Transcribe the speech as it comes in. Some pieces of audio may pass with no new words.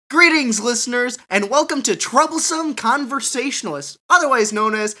Greetings, listeners, and welcome to Troublesome Conversationalists, otherwise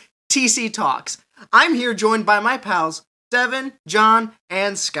known as TC Talks. I'm here joined by my pals, Devin, John,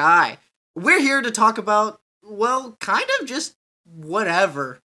 and Sky. We're here to talk about, well, kind of just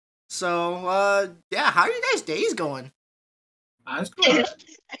whatever. So, how are you guys' days going? That's good.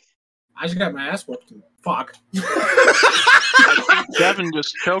 I just got my ass whooped. Fuck. I think Devin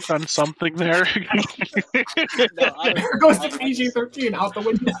just choked on something there. No, honestly, There goes the PG-13 out the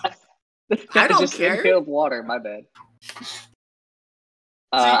window. I don't just care. inhaled water. My bad.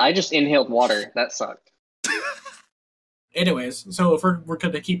 I just inhaled water. That sucked. Anyways, so if we're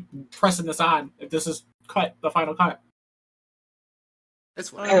going to keep pressing this on, if this is the final cut. That's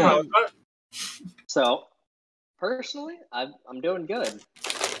fine. So, personally, I'm doing good.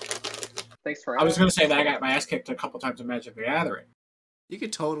 Thanks for. I was going to say that I got my ass kicked a couple times in Magic the Gathering. You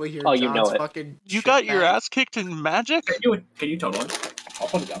could totally hear Oh, John's you know it. fucking You shit got your back. ass kicked in Magic? Can you total it? I'll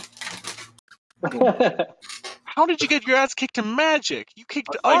put it down. How did you get your ass kicked in Magic? You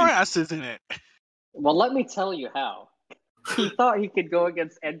kicked our asses in it. Well, let me tell you how. He thought he could go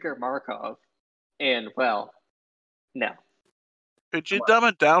against Edgar Markov, and well, no. Could you dumb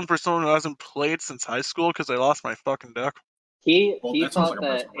it down for someone who hasn't played since high school because I lost my fucking deck? He That sounds thought like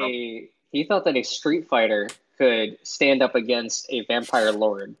a that personal a Street Fighter could stand up against a Vampire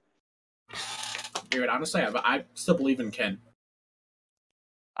Lord. Dude, honestly, I still believe in Ken.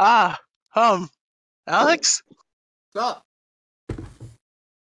 Alex? What's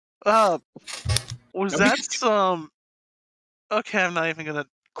up? Was Nobody- that some... Okay, I'm not even gonna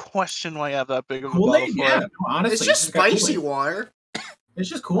question why you have that big of a bottle Kool-Aid? for Yeah, it. no, honestly. It's just got spicy Kool-Aid. water. It's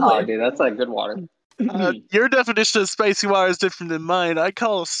just Oh, Kool-Aid. dude, that's like good water. Your definition of spicy water is different than mine. I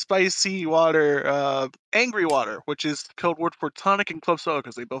call spicy water angry water, which is code word for tonic and club soda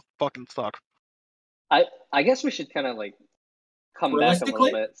because they both fucking suck. I guess we should kind of like come back a little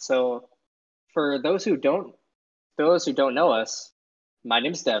Realistically? bit. So, for those who don't know us, my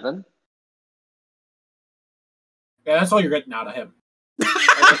name's Devin. Yeah, that's all you're getting out of him.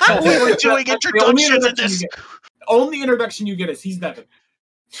 We're doing introductions in this. The only introduction you get is he's Devin.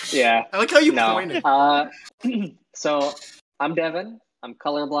 Yeah. I like how you No. pointed. So I'm Devin. I'm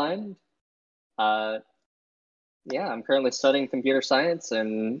colorblind. I'm currently studying computer science,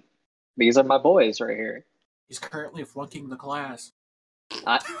 and these are my boys right here. He's currently flunking the class.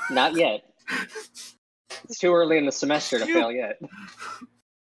 Not yet. It's too early in the semester to fail yet.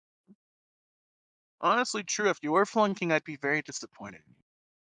 Honestly, true. If you were flunking, I'd be very disappointed.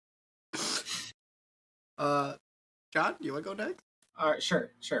 John, you want to go next? All right, sure.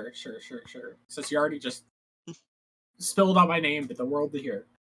 Since you already just spilled out my name to the world to hear.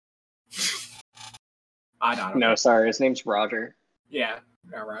 I don't know. No, sorry. His name's Roger. Yeah,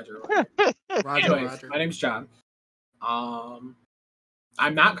 Roger. Roger. My name's John. I'm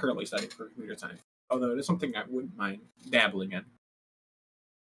not currently studying for computer science, although it is something I wouldn't mind dabbling in.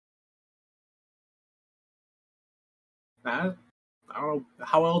 I don't know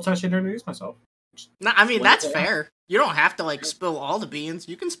how else I should introduce myself. No, I mean, What that's is that? fair. You don't have to, spill all the beans.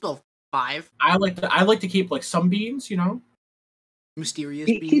 You can spill 5 I like to keep some beans, mysterious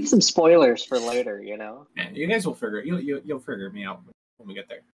Keep beans. some spoilers for later, you know. Yeah, you guys will figure you'll figure me out when we get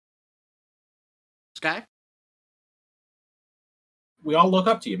there. Sky? We all look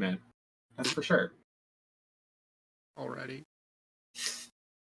up to you, man. That's for sure. Already.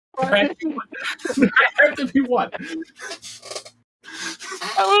 I have to be one.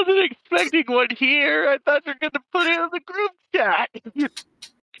 I wasn't expecting one here. I thought you were going to put it in the group chat.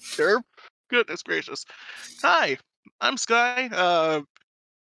 Derp. Goodness gracious. Hi, I'm Sky. I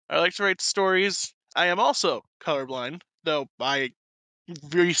like to write stories. I am also colorblind, though I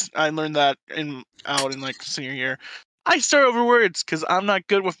learned that out in senior year. I start over words because I'm not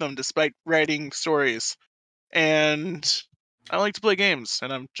good with them despite writing stories. And I like to play games,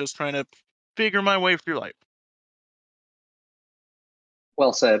 and I'm just trying to figure my way through life.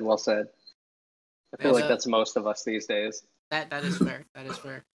 Well said. Well said. I feel Yeah, like that's most of us these days. That is fair. That is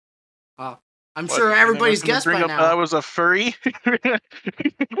fair. I'm What, sure you think I everybody's was gonna guessed bring by up now. that I was a furry.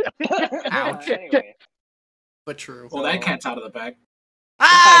 Ouch. Anyway. But true. Well, that cat's out of the bag.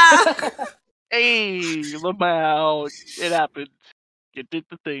 Ah! Hey, Lamau, it happened. You did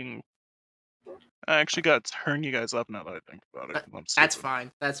the thing. I actually got to turn you guys up now that I think about it. I'm That's stupid.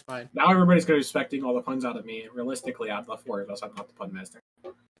 fine. That's fine. Now everybody's going to be expecting all the puns out of me. Realistically, out of the 4 of us, I'm not the pun master.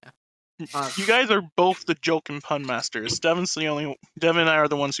 You guys are both the joke and pun masters. Devin and I are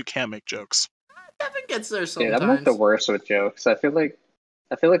the ones who can't make jokes. Devin gets there Dude, sometimes. I'm like the worst with jokes. I feel like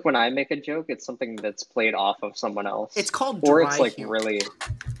when I make a joke, it's something that's played off of someone else. It's called or dry it's like humor. really,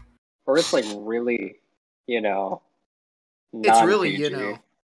 It's really, non-PG.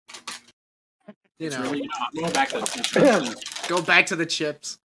 You It's know, really not. I'm going back to the future. go back to the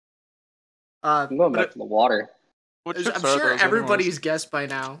chips. I'm going But back to the water. What I'm chips are sure those everybody's anyways? guessed by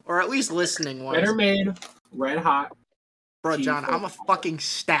now, or at least listening ones. Better made, red hot. Bro, John, I'm gonna fucking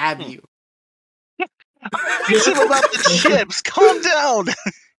stab you. Ask him about the chips. Calm down.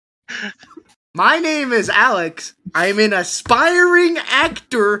 My name is Alex. I'm an aspiring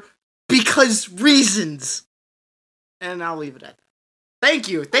actor because reasons. And I'll leave it at that. Thank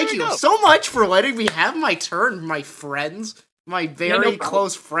you. Thank There you you go. so much for letting me have my turn, my friends. My very no problem.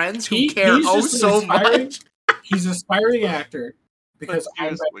 close friends who He's care oh just an so aspiring- much. He's an aspiring actor because But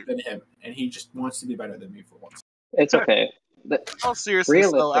I'm seriously. better than him, and he just wants to be better than me for once. It's okay. All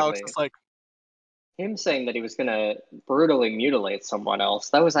seriousness, though, Alex Realistically. is like, Him saying that he was gonna brutally mutilate someone else,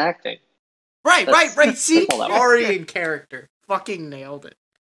 that was acting. Right. See? Simple that way. Already in character. Fucking nailed it.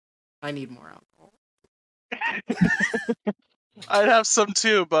 I need more alcohol. I'd have some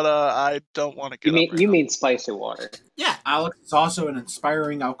too, but I don't want to get up right You now. mean spicy water? Yeah. Alex is also an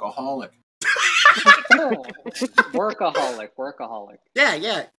inspiring alcoholic. Workaholic.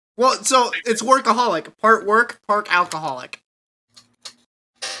 Yeah. Well, so it's workaholic. Part work, part alcoholic.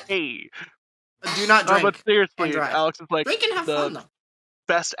 Hey, Do not no, drink. but seriously, and drive. Alex is like Drink and have the fun, though.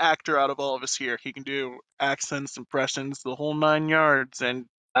 best actor out of all of us here. He can do accents, impressions, the whole 9 yards, and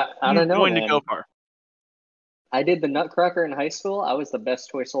I he's don't know, going man. to go far. I did the Nutcracker in high school. I was the best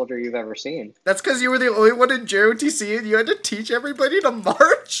toy soldier you've ever seen. That's because you were the only one in JOTC and you had to teach everybody to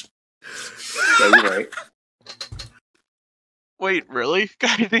march? Yeah, you're right. Wait, really?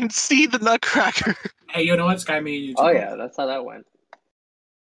 I didn't see the Nutcracker. Hey, you know what, Sky? Me and you. Oh yeah, that's how that went.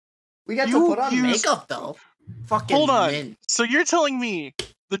 We got to You put on used- makeup, though. Fucking Hold on. mint. So you're telling me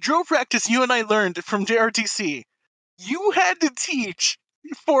the drill practice you and I learned from JRTC, you had to teach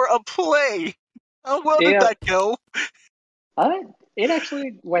for a play. How well did Yeah. that go? It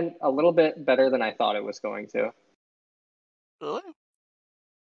actually went a little bit better than I thought it was going to. Really?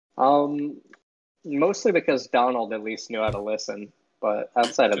 Mostly because Donald at least knew how to listen. But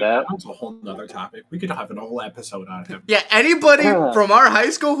outside of that, That's a whole nother topic. We could have an whole episode on him. Yeah, anybody from our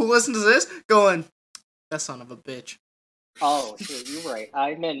high school who listens to this going, that son of a bitch. oh shoot, you're right.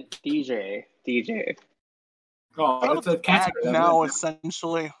 I meant DJ. Oh, it's a cat now,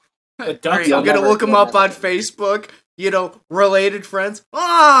 essentially. The Alright, ducks. You'll I'm gonna never- look him you'll up never- on Facebook. You know, related friends.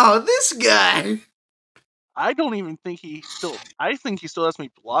 Oh, this guy. I don't even think he still. I think he still has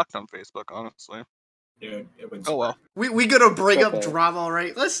me blocked on Facebook, honestly. Dude, it would. Oh well. We gonna bring up Okay. drama,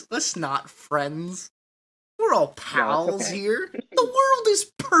 alright? Let's not friends. We're all pals okay. here. The world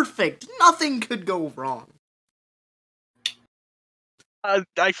is perfect. Nothing could go wrong.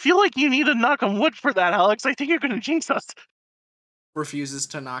 I feel like you need to knock on wood for that, Alex. I think you're gonna jinx us. Refuses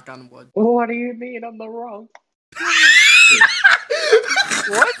to knock on wood. What do you mean I'm the wrong?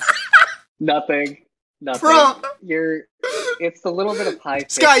 What? Nothing. Bro. It's the little bit of high.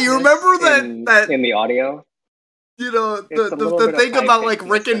 Sky, you remember that in the audio? You know, It's a little the bit of thing about like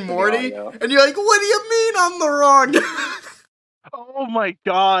high-pitchness Rick and in the Morty, audio. and you're like, what do you mean I'm the wrong? Oh my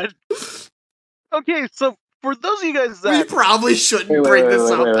god. Okay, so for those of you guys We that probably shouldn't Wait, bring wait, this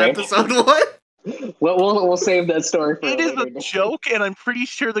wait, up. wait, wait. Episode 1. We'll save that story for it a is later a day. joke, and I'm pretty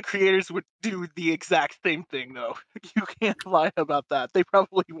sure the creators would do the exact same thing, though. You can't lie about that. They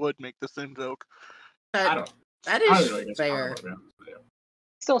probably would make the same joke. I don't. That I don't is really get fair. started with it.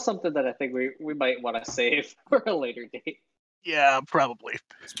 Still something that I think we might want to save for a later date. Yeah, probably.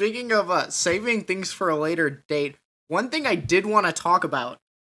 Speaking of saving things for a later date, one thing I did want to talk about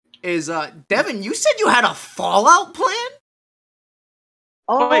is Devin, you said you had a Fallout plan?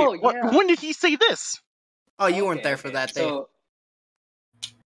 Oh Wait, yeah. when did he say this? Oh, you weren't Okay, there for okay. that date.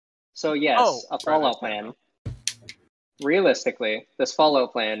 So yes, Oh, a Fallout plan. Realistically, this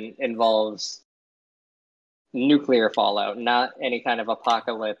Fallout plan involves nuclear fallout, not any kind of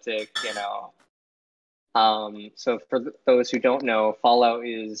apocalyptic, So for those who don't know, fallout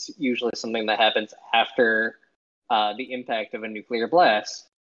is usually something that happens after the impact of a nuclear blast.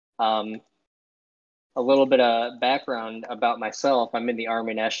 A little bit of background about myself: I'm in the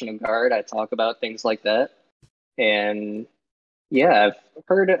Army National Guard. I talk about things like that, and yeah,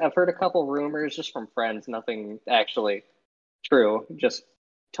 I've heard a couple rumors just from friends, nothing actually true, just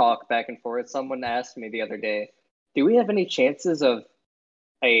talk back and forth. Someone asked me the other day, do we have any chances of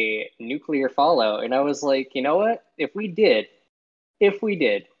a nuclear fallout? And I was like, you know what? If we did,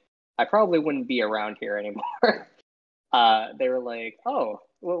 I probably wouldn't be around here anymore. They were like, oh,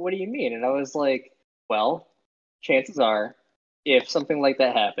 what do you mean? And I was like, well, chances are, if something like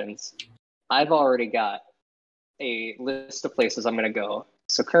that happens, I've already got a list of places I'm going to go.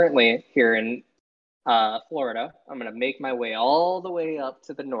 So currently here in Florida, I'm going to make my way all the way up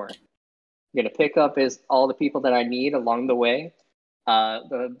to the north. I'm gonna pick up all the people that I need along the way.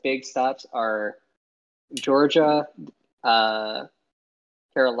 The big stops are Georgia,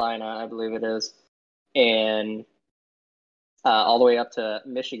 Carolina, I believe it is, and all the way up to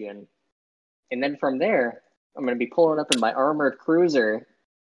Michigan. And then from there, I'm going to be pulling up in my armored cruiser,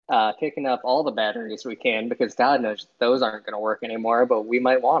 picking up all the batteries we can, because God knows those aren't going to work anymore, but we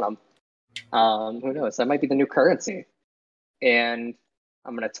might want them. Who knows? That might be the new currency. And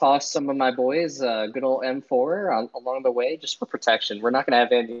I'm going to toss some of my boys good old M4 along the way just for protection. We're not going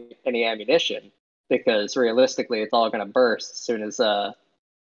to have any ammunition, because realistically, it's all going to burst as soon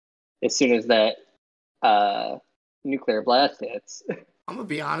as that nuclear blast hits. I'm gonna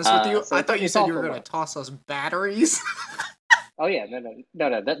be honest with you. So I thought you it's said all you were for gonna luck. toss us batteries. Oh yeah, no.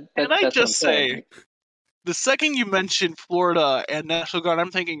 Can I That's what just I'm saying. say, the second you mentioned Florida and National Guard,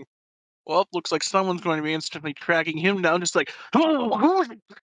 I'm thinking, well, looks like someone's going to be instantly tracking him down, just like, oh,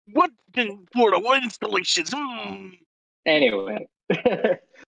 what in Florida? What installations? Anyway,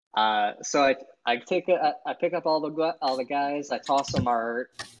 so I pick up all the guys. I toss them our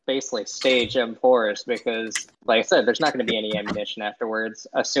basically stage M4s, because, like I said, there's not going to be any ammunition afterwards,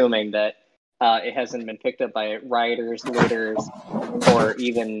 assuming that it hasn't been picked up by rioters, looters, or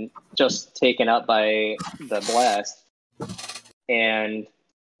even just taken up by the blast. And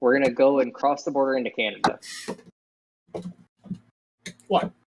we're gonna go and cross the border into Canada.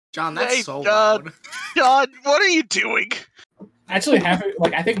 What? John, that's Hey, so God. loud. God, what are you doing? Actually, I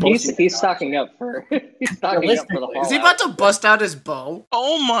think most of you He's know, stocking up for he's stocking up for the Realistically, fallout. Is he about to bust out his bow?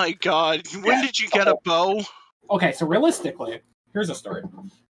 Oh my God, when Yeah. did you get a bow? Okay, so realistically, here's a story.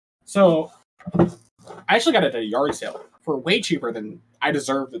 So, I actually got it at a yard sale for way cheaper than I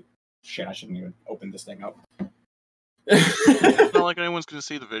deserved. Shit, I shouldn't even open this thing up. It's not like anyone's going to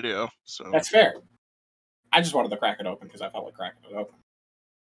see the video, so... That's fair. I just wanted to crack it open because I felt like cracking it open.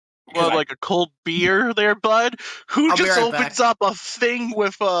 Well, like a cold beer there, bud? Who I'll be just right opens back. up a thing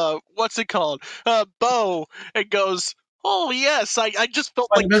with, what's it called? A bow, and goes, oh yes, I just felt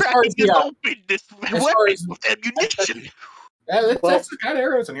But like as far cracking as this the, open, this as weapon far as- with ammunition. that's the kind of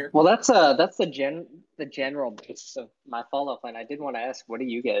arrows in here. Well, that's the general basis of my Fallout plan. I did want to ask, what do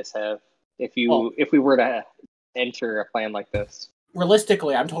you guys have if we were to enter a plan like this?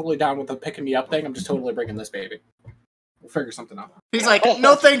 Realistically, I'm totally down with the picking me up thing. I'm just totally bringing this baby. We'll figure something out. He's like,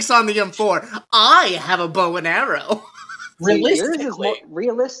 no thanks on the M4. I have a bow and arrow. See, yours is Realistically,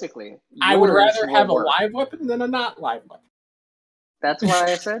 realistically, I would yours rather will have a work. live weapon than a not live weapon. That's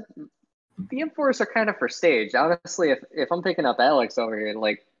why I said the M4s are kind of for stage. Honestly, if I'm picking up Alex over here,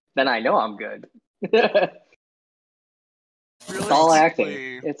 like, then I know I'm good. It's all acting.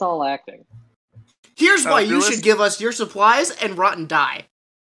 Realistically, It's all acting. Here's why you realist- should give us your supplies and rot and die.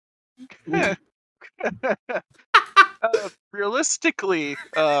 realistically,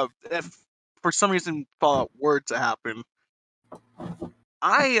 if for some reason Fallout were to happen,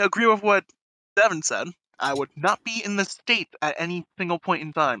 I agree with what Devin said. I would not be in the state at any single point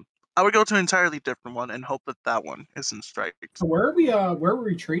in time. I would go to an entirely different one and hope that that one isn't striked. So where are we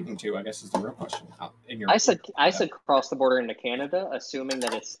retreating to? I guess is the real question. I said cross the border into Canada, assuming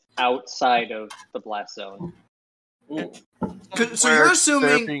that it's outside of the blast zone. Ooh. So Where you're they're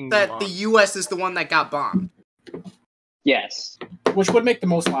assuming being that bombed. the U.S. is the one that got bombed. Yes. Which would make the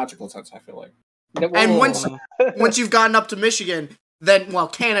most logical sense, I feel like. And Whoa. once you've gotten up to Michigan, then, well,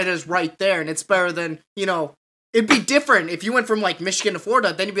 Canada's right there, and it's better than, it'd be different if you went from, like, Michigan to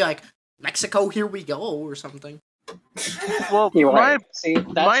Florida, then you'd be like, Mexico, here we go, or something. Well, You're my right. See,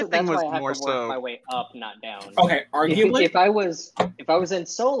 my that's thing was why I have more to work so- my way up, not down. Okay, arguably, If I was in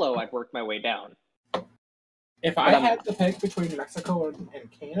solo, I'd work my way down. if I had to pick between Mexico and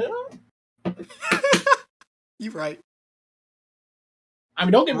Canada, You're right. I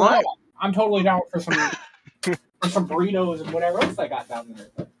mean, don't get me wrong, I'm totally down for some burritos and whatever else I got down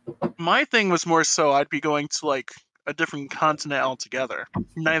there. my thing was more so I'd be going to like a different continent altogether,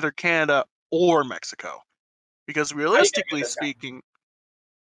 neither Canada or Mexico, because realistically this guy? speaking,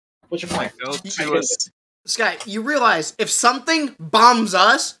 What's your plan? go I to get a it. Sky, you realize if something bombs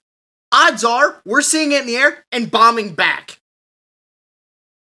us, odds are we're seeing it in the air and bombing back.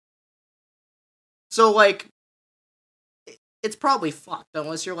 So, like, it's probably fucked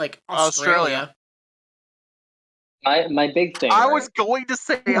unless you're, like, Australia. My big thing. I right? was going to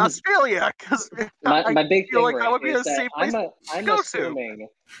say Australia because my big feel thing like that would be is a that safe place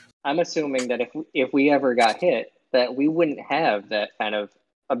I'm assuming that if we ever got hit, that we wouldn't have that kind of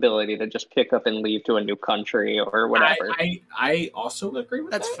ability to just pick up and leave to a new country or whatever. I also agree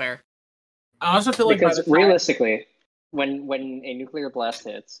with That's that. fair. I also feel like by Because the time, realistically, when a nuclear blast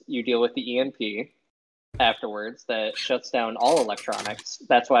hits, you deal with the EMP, afterwards that shuts down all electronics.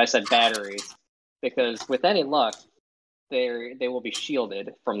 That's why I said batteries, because with any luck, they will be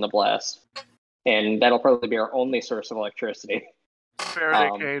shielded from the blast, and that'll probably be our only source of electricity.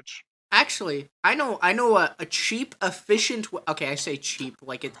 Faraday cage. Actually, I know a cheap, efficient. Okay, I say cheap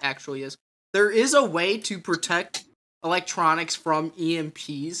like it actually is. There is a way to protect electronics from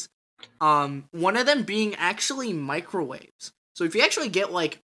EMPs. One of them being actually microwaves. So if you actually get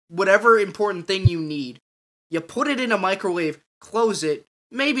like whatever important thing you need, you put it in a microwave, close it,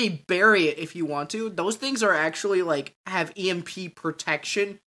 maybe bury it if you want to. Those things are actually like have EMP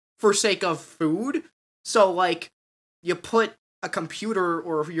protection for sake of food. So like you put a computer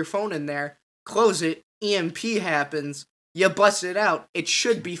or your phone in there, close it, EMP happens, you bust it out, it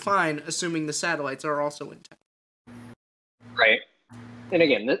should be fine, assuming the satellites are also intact. Right. And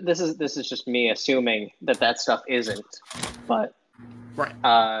again, this is just me assuming that stuff isn't, but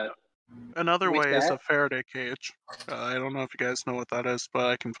right. Another with way is a that- Faraday cage. I don't know if you guys know what that is, but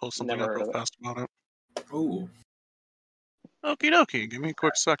I can pull something Never up heard real of it. fast about it. Ooh. Okie dokie, give me a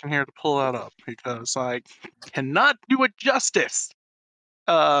quick second here to pull that up because I cannot do it justice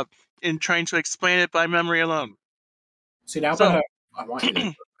in trying to explain it by memory alone. See, now So- I want you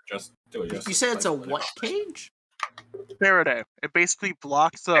to just do it. You said it's a what cage? Faraday. It basically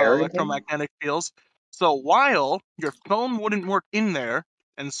blocks Faraday? electromagnetic fields. So while your phone wouldn't work in there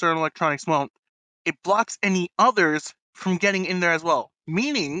and certain electronics won't, it blocks any others from getting in there as well.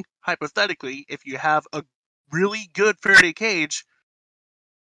 Meaning, hypothetically, if you have a really good Faraday cage,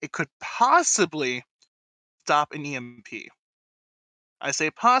 it could possibly stop an EMP. I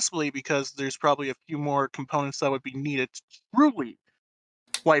say possibly because there's probably a few more components that would be needed to truly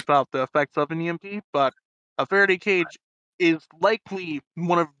wipe out the effects of an EMP, but a Faraday cage is likely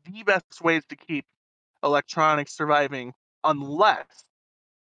one of the best ways to keep electronics surviving unless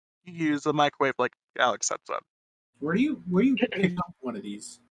you use a microwave like Alex had said. Where do you pick up one of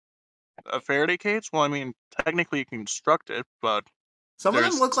these? A Faraday cage? Well, I mean, technically you can construct it, but Some of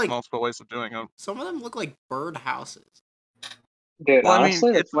there's them look like multiple ways of doing it. some of them look like bird houses. Dude, Well, I mean,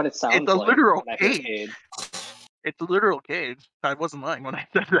 honestly, that's what it sounds a like. literal when I hear cage. It's a literal cage. I wasn't lying when I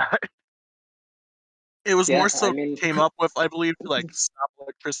said that. It was Yeah, more so I mean- came up with, I believe, to like stop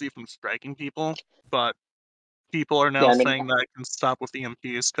electricity from striking people, but people are now Yeah, I mean- saying that it can stop with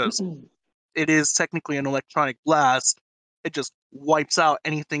EMPs because it is technically an electronic blast. It just wipes out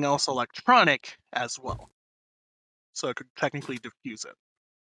anything else electronic as well. So it could technically diffuse it.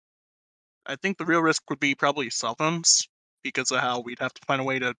 I think the real risk would be probably cell phones because of how we'd have to find a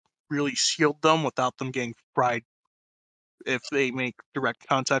way to really shield them without them getting fried if they make direct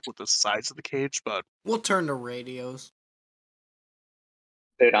contact with the sides of the cage, but We'll turn to radios.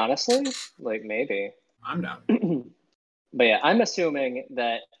 Dude, honestly, like maybe. I'm down. But yeah, I'm assuming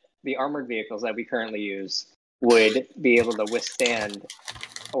that the armored vehicles that we currently use would be able to withstand,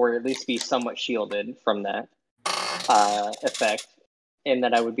 or at least be somewhat shielded from that effect, and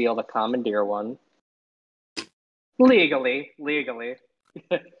that I would be able to commandeer one legally.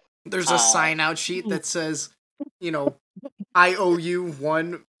 There's a sign out sheet that says, I owe you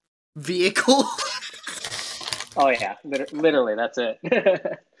one vehicle. Oh yeah, literally, that's it.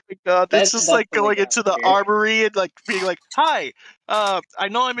 God, it's That's just like definitely going into the weird. armory and like being like, "Hi, I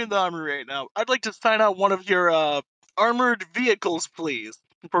know I'm in the armory right now. I'd like to sign out one of your armored vehicles, please,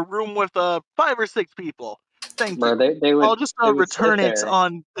 for room with 5 or 6 people. Thank Bro, you. they would. I'll just they would return sit it there.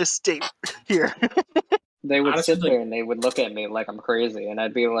 on this date here." They would Honestly, sit there and they would look at me like I'm crazy, and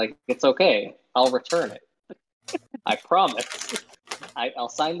I'd be like, "It's okay. I'll return it. I promise. I'll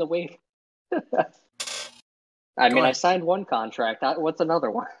sign the waiver." I mean, I ahead. signed one contract. What's another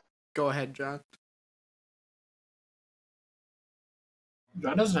one? Go ahead, John.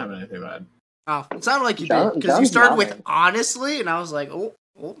 John doesn't have anything bad. Oh, it sounded like you John- did because you John's started with nodding. honestly, and I was like, oh.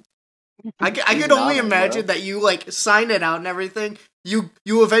 I He's could only nodding, imagine bro. that you like sign it out and everything. You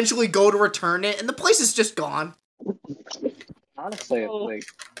eventually go to return it, and the place is just gone. Honestly, Oh. like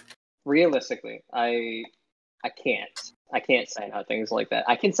realistically, I can't sign out things like that.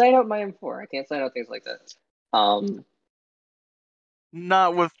 I can sign out my M4. I can't sign out things like that.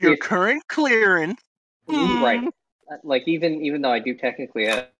 Not with your If- current clearance. Right. Like even though I do technically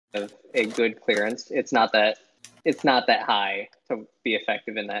have a good clearance, it's not that high to be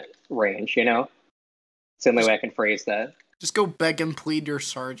effective in that range. It's the only way I can phrase that. Just go beg and plead your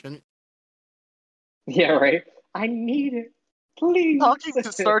sergeant. Yeah, right. I need it, please. Talking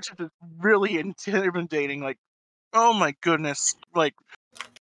to sergeant is really intimidating. Like, oh my goodness! Like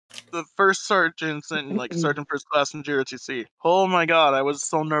the first sergeants and like sergeant first class in GRTC. Oh my god, I was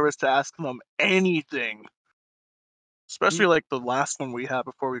so nervous to ask them anything. Especially like the last one we had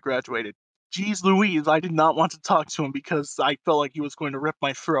before we graduated. Jeez Louise, I did not want to talk to him because I felt like he was going to rip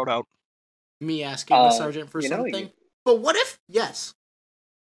my throat out. Me asking the sergeant for something. But what if? Yes.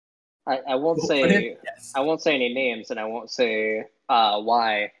 I won't say I won't say any names, and I won't say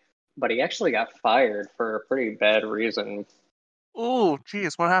why, but he actually got fired for a pretty bad reason. Oh,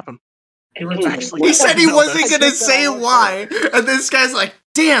 jeez, what happened? He said he wasn't going to say why, and this guy's like,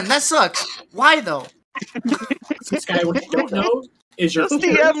 damn, that sucks. Why, though? This guy, what you don't know is your Just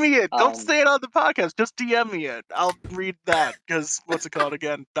DM me it. Don't say it on the podcast. Just DM me it. I'll read that, because what's it called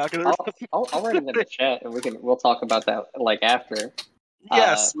again? Not gonna... I'll write it in the chat, and we'll talk about that, like, after.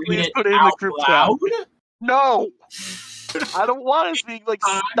 Yes, please put it in the group chat. No! I don't want us being, like,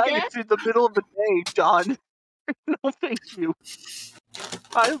 sniped in the middle of the day, John. No, thank you.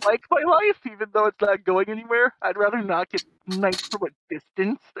 I like my life, even though it's not going anywhere. I'd rather not get sniped from a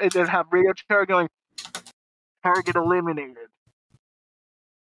distance and then have Radio Terror going, target eliminated.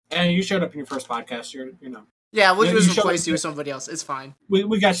 And you showed up in your first podcast, you know. Yeah, we'll just replace you with somebody else. It's fine.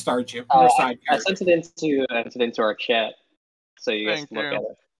 We got to start you. I sent it into our chat, so you guys can look at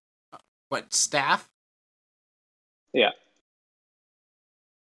it. What, staff? Yeah.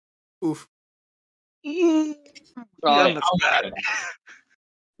 Oof. Yeah, that's bad.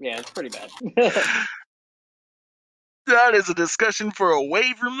 Yeah, it's pretty bad. That is a discussion for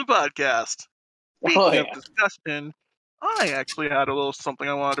away from the podcast. Speaking of discussion, I actually had a little something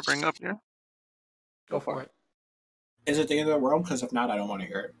I wanted to bring up here. Go for it. Is it the end of the world? Because if not, I don't want to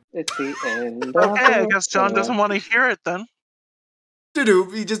hear it. It's the end. Okay, I guess John doesn't want to hear it then.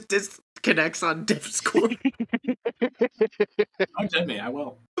 He just disconnects on Discord. Don't tempt me, I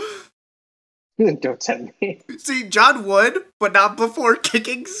will. Don't tempt me. See, John would, but not before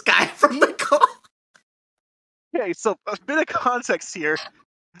kicking Sky from the call. Okay, so a bit of context here.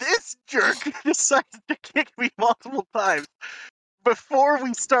 This jerk decides to kick me multiple times before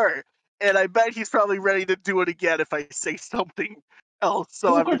we start, and I bet he's probably ready to do it again if I say something else.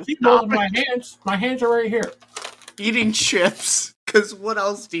 So I'm going to stop. My hands. My hands are right here. Eating chips. Because what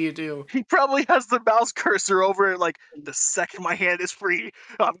else do you do? He probably has the mouse cursor over it, like, the second my hand is free,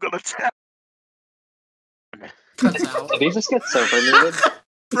 I'm going to tap. Cuts out. Did he just get sober muted?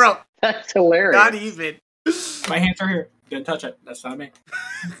 Bro. That's hilarious. Not even. My hands are here. Didn't touch it. That's not me.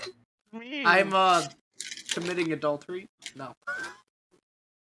 I'm committing adultery. No.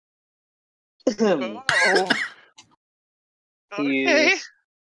 Oh. Okay.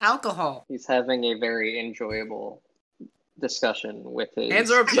 Alcohol. He's having a very enjoyable discussion with his hands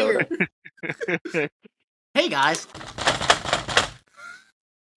are up soda. here. Hey guys.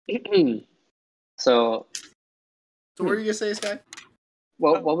 So what were you gonna say, Sky?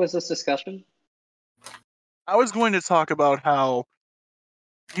 What was this discussion? I was going to talk about how,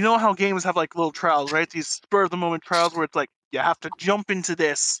 you know how games have like little trials, right? These spur of the moment trials where it's like, you have to jump into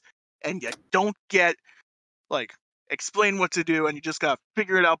this and you don't get, like, explain what to do and you just gotta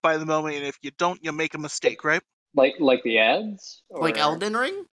figure it out by the moment, and if you don't, you make a mistake, right? Like the ads? Or... Like Elden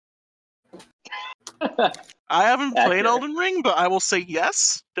Ring? I haven't played Elden Ring, but I will say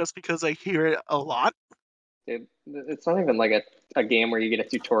yes, just because I hear it a lot. It's not even like a game where you get a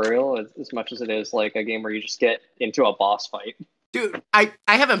tutorial as much as it is like a game where you just get into a boss fight. Dude, I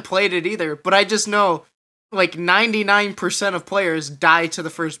haven't played it either, but I just know like 99% of players die to the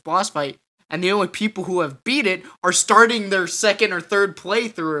first boss fight, and the only people who have beat it are starting their second or third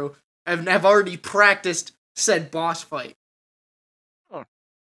playthrough and have already practiced said boss fight. Oh.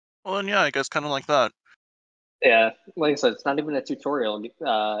 Well then yeah, I guess kind of like that. Yeah, like I said, it's not even a tutorial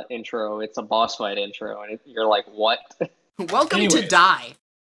intro, it's a boss fight intro, and you're like, what? Welcome to Die.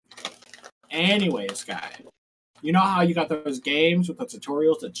 Anyways, guy, you know how you got those games with the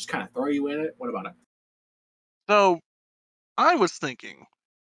tutorials that just kind of throw you in it? What about it? So, I was thinking,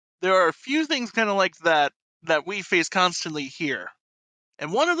 there are a few things kind of like that we face constantly here.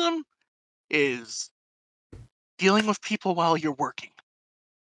 And one of them is dealing with people while you're working.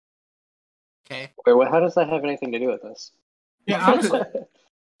 Okay. Wait, how does that have anything to do with this? Yeah, honestly.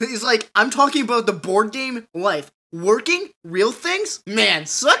 He's like, I'm talking about the board game life. Working? Real things? Man,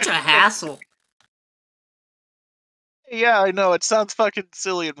 such a hassle. Yeah, I know, it sounds fucking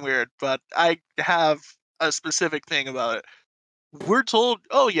silly and weird, but I have a specific thing about it. We're told,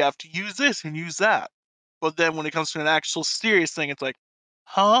 oh, you have to use this and use that. But then when it comes to an actual serious thing, it's like,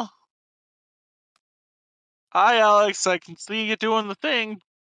 huh? Hi, Alex, I can see you doing the thing.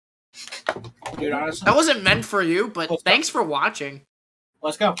 Dude, honestly. That wasn't meant for you, but thanks for watching.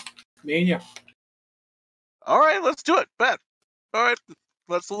 Let's go. Me and you. Alright, let's do it. Bet. Alright,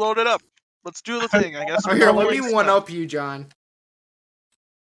 let's load it up. Let's do the thing, I guess. Oh, here, let me one-up you, John.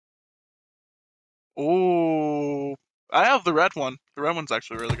 Ooh. I have the red one. The red one's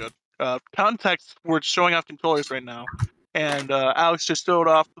actually really good. context, we're showing off controllers right now, and Alex just showed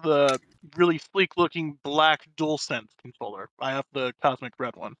off the really sleek-looking black DualSense controller. I have the cosmic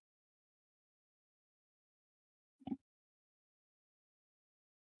red one.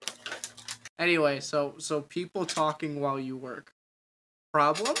 Anyway, so people talking while you work.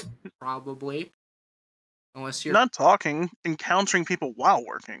 Problem? Probably. Unless you're Not talking, encountering people while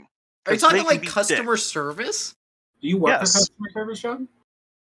working. Are you 'cause they talking can like be customer dicks. service? Do you work Yes. for customer service, John?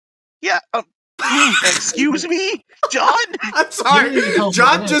 Yeah. Excuse me, John. I'm sorry. You didn't even tell us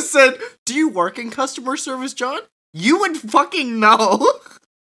John what it just said, "Do you work in customer service, John?" You would fucking know.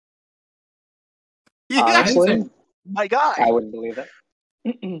 Yeah. Honestly, My guy. I wouldn't believe it.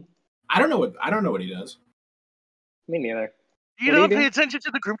 Me I don't know what he does. neither. Do you What do not you do? pay attention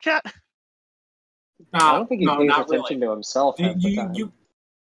to the group chat? I don't think he no, pays not attention really. to himself half the time.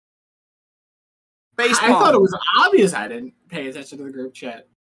 Facepalm. I thought it was obvious I didn't pay attention to the group chat.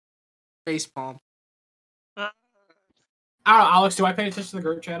 Facepalm. Uh, I don't know, Alex, do I pay attention to the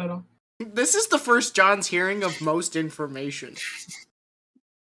group chat at all? This is the first John's hearing of most information.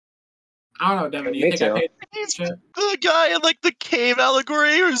 I don't know, Devin. Do you Me think I too. paid attention He's to the chat? the guy in like the cave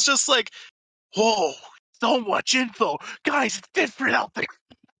allegory who's just like, whoa, so much info, guys. It's different out there.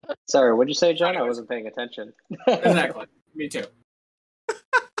 Sorry, what'd you say, John? I Anyways. wasn't paying attention. Exactly. Me too.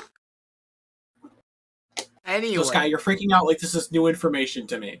 Anyway, So, Sky, you're freaking out like this is new information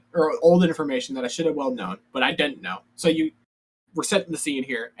to me, or old information that I should have well known, but I didn't know. So we're setting the scene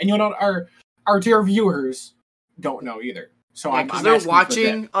here, and you know our dear viewers don't know either. So I'm they're asking for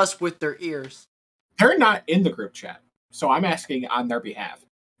watching that. us with their ears. They're not in the group chat, so I'm asking on their behalf.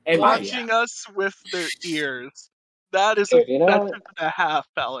 And my Watching behalf. us with their ears. That is Dude, you know offensive what? and a half,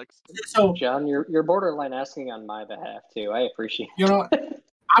 Alex. So John, you're borderline asking on my behalf too. I appreciate you know,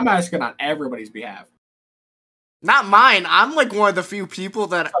 I'm asking on everybody's behalf. Not mine. I'm like one of the few people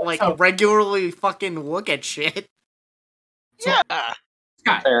that like So- regularly fucking look at shit. So, Yeah.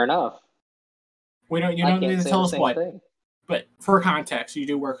 Sky, Fair enough. you I don't can't need to say tell the us same what, thing. but for context, you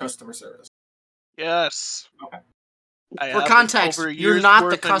do work customer service. Yes. Okay. I For have context, over a you're year's not the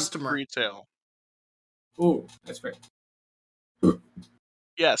worth in customer. Retail. Ooh, that's fair.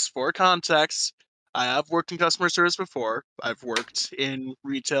 Yes, for context, I have worked in customer service before. I've worked in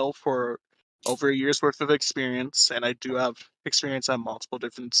retail for over a year's worth of experience, and I do have experience at multiple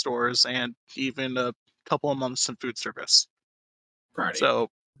different stores and even a couple of months in food service. Proud of you. So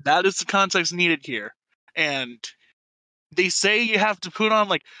that is the context needed here. And they say you have to put on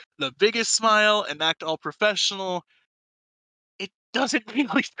like the biggest smile and act all professional. It doesn't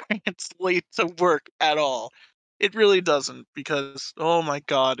really translate to work at all. It really doesn't, because oh my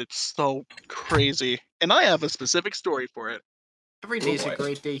god, it's so crazy. And I have a specific story for it. Every day's a boy.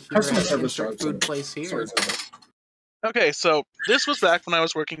 great day here Customer at service Insert jokes Food and Place here. stories of it. Okay, so this was back when I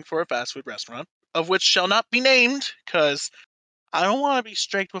was working for a fast food restaurant, of which shall not be named, because I don't want to be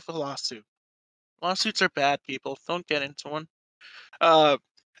straked with a lawsuit. Lawsuits are bad, people. Don't get into one.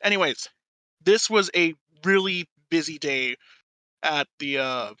 Anyways, this was a really busy day at the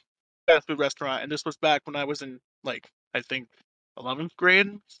fast food restaurant, and this was back when I was in like I think 11th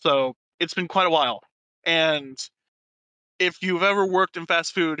grade. So it's been quite a while. And if you've ever worked in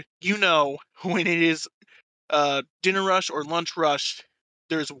fast food, you know when it is dinner rush or lunch rush,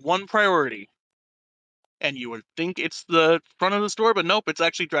 there's one priority, and you would think it's the front of the store, but nope, it's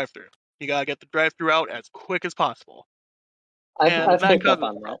actually drive-through. You gotta get the drive-through out as quick as possible. And I've that picked up causes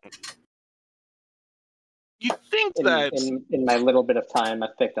on that. problems. You think that In my little bit of time,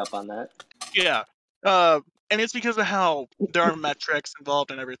 I've picked up on that. yeah. And it's because of how there are metrics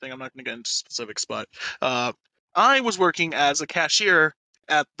involved and everything. I'm not going to get into specifics, but I was working as a cashier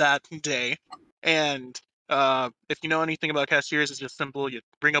at that day, and if you know anything about cashiers, it's just simple. You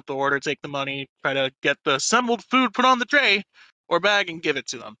bring up the order, take the money, try to get the assembled food put on the tray or bag, and give it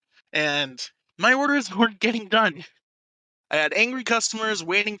to them. And my orders weren't getting done. I had angry customers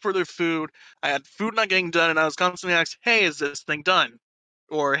waiting for their food. I had food not getting done, and I was constantly asked, "Hey, is this thing done?"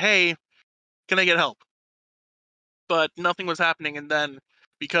 Or, "Hey, can I get help?" But nothing was happening, and then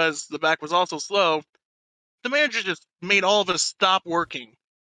because the back was also slow, the manager just made all of us stop working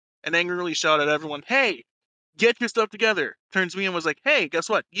and angrily shouted at everyone, "Hey, get your stuff together." Turns to me and was like, "Hey, guess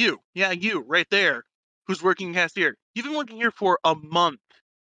what? You, right there, who's working cashier. You've been working here for a month.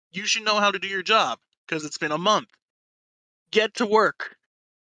 You should know how to do your job because it's been a month. Get to work."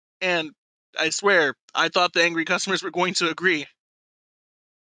 And I swear, I thought the angry customers were going to agree,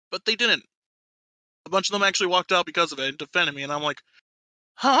 but they didn't. A bunch of them actually walked out because of it and defended me, and I'm like,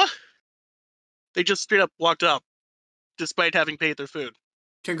 huh? They just straight up walked out, despite having paid their food.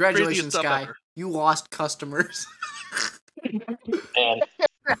 Congratulations, Craziest stuff Sky. ever. You lost customers. And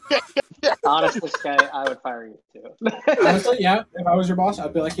Honestly, Sky, I would fire you too. Honestly, yeah. If I was your boss,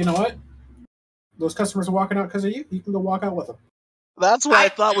 I'd be like, you know what? Those customers are walking out because of you. You can go walk out with them. That's what I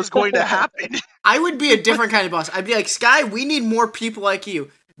thought was going to happen. I would be a different kind of boss. I'd be like, Sky, we need more people like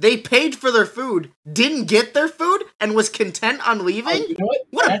you. They paid for their food, didn't get their food, and was content on leaving? Oh, you know what?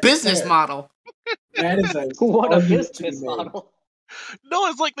 What a That's business fair. model. That is a What a argument to be business made. model. No,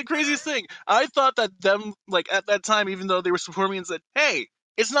 it's like the craziest thing. I thought that them, like, at that time, even though they were supporting me and said, hey,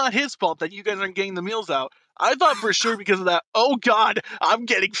 it's not his fault that you guys aren't getting the meals out, I thought for sure because of that, oh god, I'm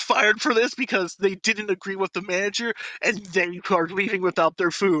getting fired for this because they didn't agree with the manager and they are leaving without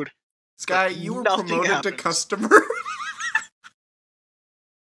their food. Sky, But you were nothing promoted to happens. customer.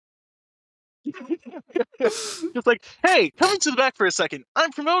 Just like, hey, come into the back for a second.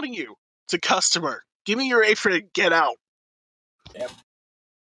 I'm promoting you to customer. Give me your apron and get out.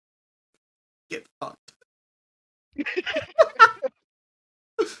 Get fucked.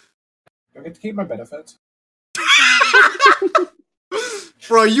 Do I get to keep my benefits?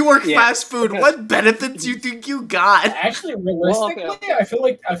 Bro, you work Yeah. fast food. What benefits you think you got? Actually, realistically, okay. I feel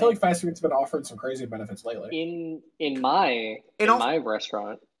like fast food's been offering some crazy benefits lately. In my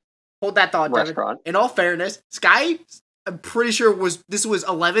restaurant. Hold that thought, Devin. In all fairness, Sky, I'm pretty sure this was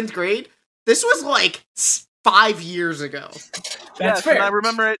 11th grade. This was like 5 years ago. Yes, fair. and I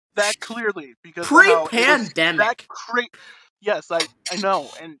remember it that clearly because of how it was Pre-pandemic. that yes, I know,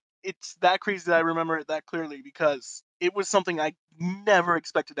 and it's that crazy that I remember it that clearly because it was something I never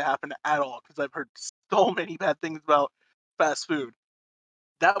expected to happen at all because I've heard so many bad things about fast food.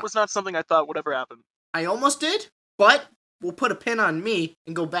 That was not something I thought would ever happen. I almost did, but we'll put a pin on me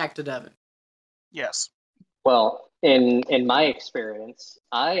and go back to Devin. Yes. Well, in my experience,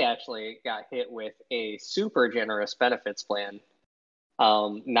 I actually got hit with a super generous benefits plan.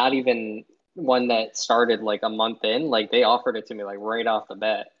 Not even one that started like a month in. Like they offered it to me like right off the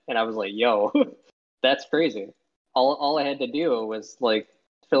bat, and I was like, "Yo, that's crazy." All I had to do was like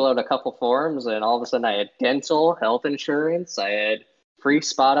fill out a couple forms, and all of a sudden I had dental, health insurance. I had free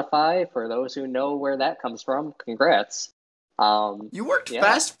Spotify for those who know where that comes from. Congrats. You worked Yeah.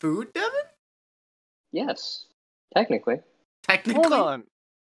 fast food, Devin? Yes, technically. Technically? Hold on.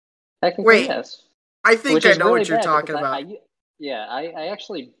 Technically, Wait. yes. I think Which I is know really what you're bad talking because about. I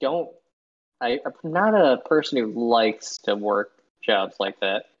actually don't. I'm not a person who likes to work jobs like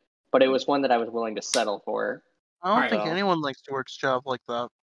that, but it was one that I was willing to settle for. I don't Alright. think So- anyone likes to work a job like that.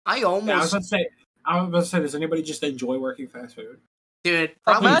 I Yeah, I was almost about to say, does anybody just enjoy working fast food? did.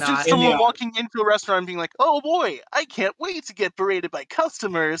 Probably Imagine not. someone Yeah. walking into a restaurant and being like, "Oh boy, I can't wait to get berated by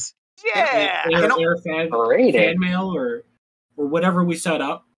customers." Yeah. You know- Air fan Berated. mail or whatever we set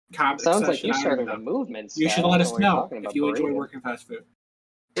up. Comment Sounds like section, you I don't started know. a movement. You Scott. should I let don't us what you're know talking if about, you enjoy berated. working fast food.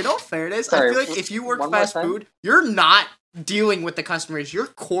 In all fairness, Sorry, I feel like if you work one more fast time? food, you're not dealing with the customers. You're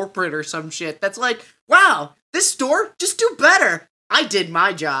corporate or some shit. That's like, wow, this store, just do better. I did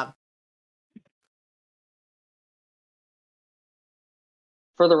my job.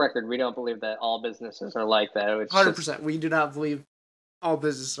 For the record, we don't believe that all businesses are like that. It's 100%. We do not believe all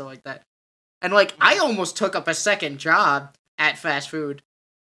businesses are like that. And like, I almost took up a second job at fast food.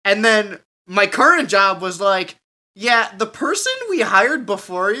 And then my current job was like, yeah, the person we hired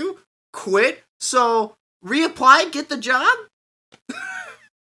before you quit, so reapply, get the job.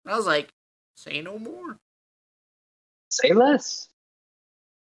 I was like, say no more. Say less.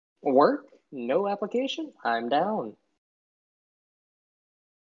 Work, no application. I'm down.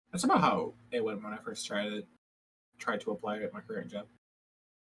 That's about how it went when I first tried to apply at my current job.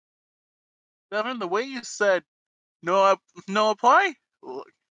 Devin, the way you said no apply,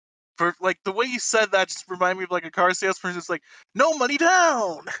 for like the way you said that just reminded me of like a car salesperson. It's like no money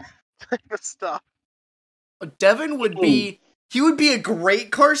down type of stuff. Devin would be a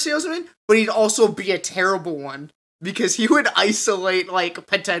great car salesman, but he'd also be a terrible one because he would isolate like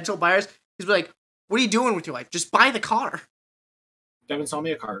potential buyers. He'd be like, "What are you doing with your life? Just buy the car." Devin, sell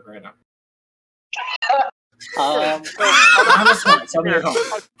me a card right now. Sell me a car.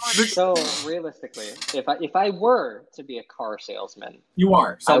 So realistically, if I were to be a car salesman, You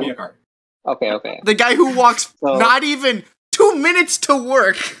are. Sell me a card. okay. The guy who walks So- not even 2 minutes to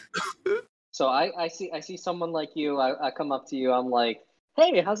work. So I see someone like you. I come up to you. I'm like,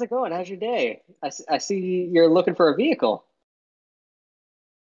 hey, how's it going? How's your day? I see you're looking for a vehicle.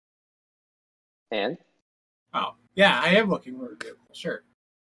 And Oh, yeah, I am looking for a vehicle. Sure.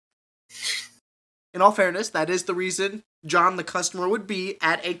 In all fairness, that is the reason John, the customer, would be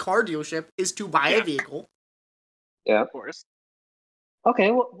at a car dealership is to buy a vehicle. yeah. Of course. Okay.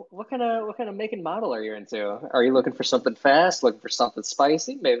 What kind of make and model are you into? Are you looking for something fast? Looking for something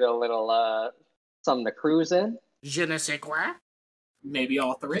spicy? Maybe a little something to cruise in? Je ne sais quoi. Maybe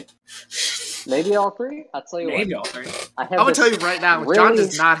all three. Maybe all three. I'll tell you Maybe what. all three. I have I'm gonna this tell you right now, really- John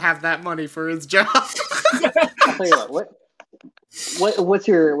does not have that money for his job. I'll tell you what's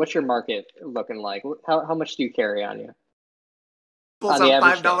your market looking like? How much do you carry on you? Pulls On the out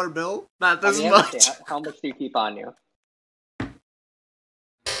average $5 bill. Not On this the average much. day, how much do you keep on you?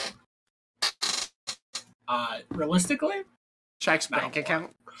 Realistically, Checks Not bank a lot.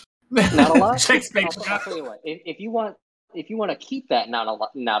 account. Not a lot. Checks bank I'll account. tell you what. If you want to keep that not a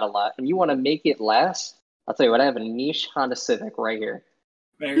lot, and you want to make it last, I'll tell you what. I have a niche Honda Civic right here.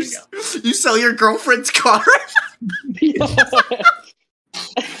 There you go. You sell your girlfriend's car?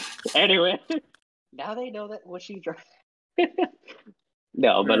 Anyway, now they know that what she drives.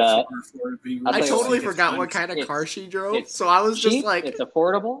 No, but I I'll tell you totally what, forgot what kind of car she drove, it's so I was just cheap. like, It's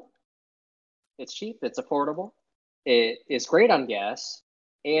affordable. It's cheap. It's affordable. It is great on gas,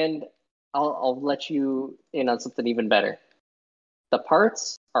 and I'll let you in on something even better. The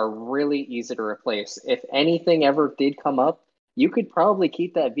parts are really easy to replace. If anything ever did come up, you could probably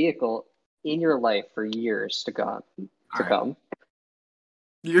keep that vehicle in your life for years to come.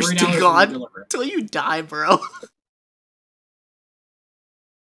 you're $3 still when you gone deliver it. till you die, bro.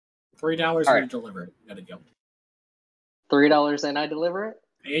 $3 when Alright. you deliver it. Gotta go. $3 and I deliver it.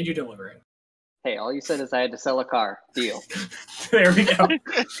 And you deliver it. Hey, all you said is I had to sell a car. Deal. There we go.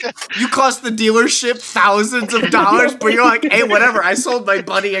 You cost the dealership thousands of dollars, but you're like, hey, whatever, I sold my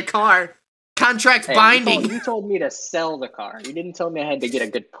buddy a car. Contract Hey, binding. You told me to sell the car. You didn't tell me I had to get a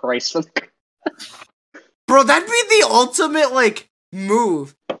good price for the car. Bro, that'd be the ultimate, like,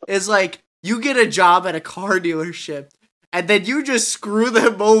 move. Is like, you get a job at a car dealership, and then you just screw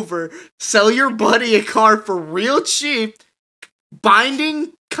them over, sell your buddy a car for real cheap,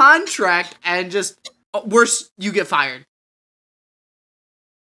 binding contract, and just, worse, you get fired.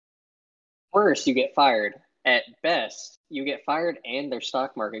 Worst, you get fired. At best, you get fired and their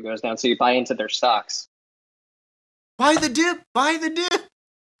stock market goes down, so you buy into their stocks. Buy the dip, buy the dip.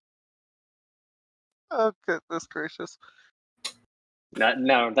 Oh goodness gracious!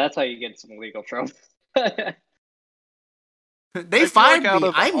 No, that's how you get some legal trouble. They feel fired like out me.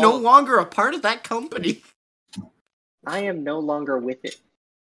 of I'm all no of- longer a part of that company. I am no longer with it.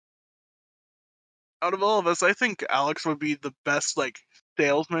 Out of all of us, I think Alex would be the best like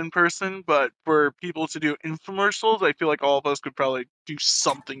salesman person. But for people to do infomercials, I feel like all of us could probably do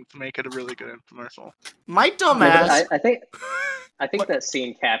something to make it a really good infomercial. My No, but dumbass. I think that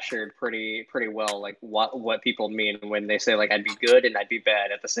scene captured pretty well like what people mean when they say like I'd be good and I'd be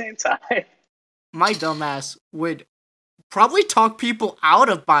bad at the same time. My dumbass would probably talk people out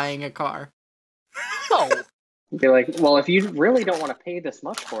of buying a car. No, Be like, well, if you really don't want to pay this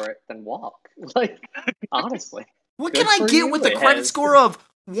much for it, then walk. Like, honestly. What Good can I for get you, with a it credit has- score of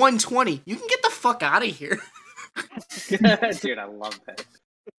 120? You can get the fuck out of here. Dude, I love that.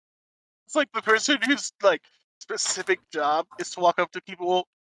 it's like the person whose like specific job is to walk up to people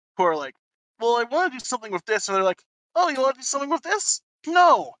who are like, "Well, I want to do something with this," and they're like, "Oh, you want to do something with this?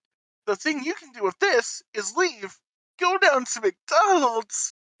 No. The thing you can do with this is leave, go down to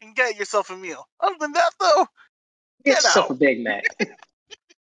McDonald's, and get yourself a meal. Other than that, though, Get Get yourself out. a Big Mac.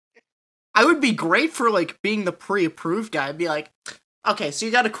 I would be great for like being the pre-approved guy. I'd be like, okay, so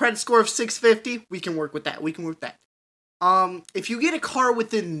you got a credit score of 650. We can work with that. We can work with that. If you get a car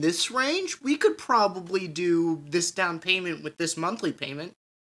within this range, we could probably do this down payment with this monthly payment.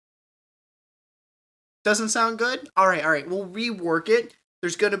 Doesn't sound good? All right. We'll rework it.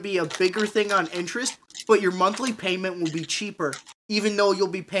 There's going to be a bigger thing on interest, but your monthly payment will be cheaper, even though you'll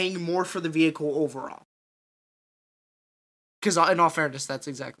be paying more for the vehicle overall. Because in all fairness, that's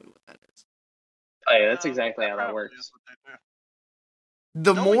exactly what that is. Oh, yeah, that's exactly how that probably works. is what they do.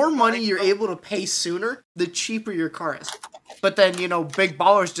 The Knowing more my money you're car- able to pay sooner, the cheaper your car is. But then, big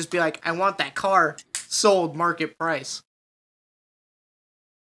ballers just be like, I want that car sold market price.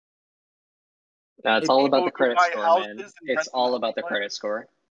 No, it's If all people about the who credit buy score, houses man. and It's rent all them about the out. credit score.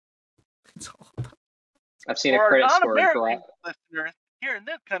 It's all about... I've seen a For our credit score non-American drop. listeners, here in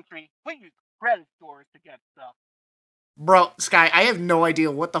this country, we use credit scores to get stuff. Bro, Sky, I have no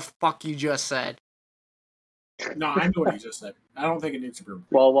idea what the fuck you just said. No, I know what he just said. I don't think it needs to be.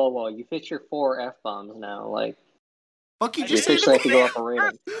 Whoa. You fix your 4 F-bombs now. Like, Fuck you I you just didn't said officially to have to me? go up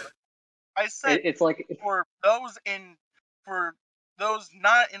a rating. I said It's like, for those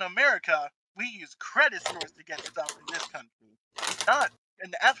not in America, we use credit scores to get stuff in this country, not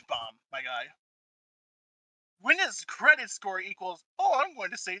an F bomb, my guy. When is credit score equals? Oh, I'm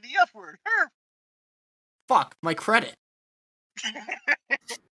going to say the F word. Fuck, my credit.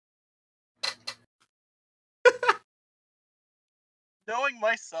 Knowing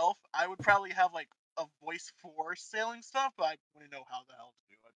myself, I would probably have like a voice for sailing stuff, but I wouldn't know how the hell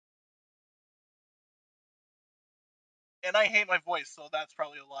to do it. And I hate my voice, so that's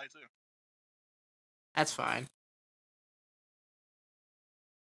probably a lie too. That's fine.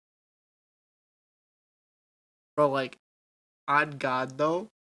 Bro, like, on God though,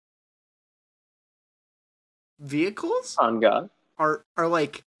 vehicles On God. are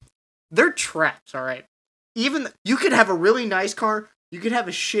like, they're traps, all right. Even you could have a really nice car, you could have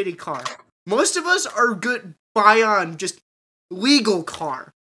a shitty car. Most of us are good buy on just legal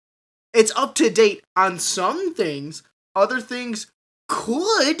car. It's up to date on some things. Other things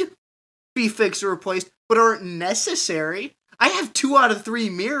could be fixed or replaced, but aren't necessary. I have 2 out of 3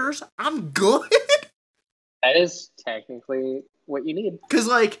 mirrors. I'm good. That is technically what you need. Cause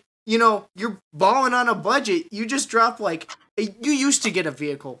like, you know, you're balling on a budget. You just drop like, you used to get a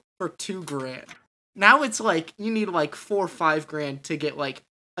vehicle for $2,000. Now it's like you need like $4 or $5,000 to get like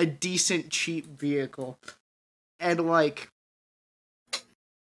a decent cheap vehicle. And like,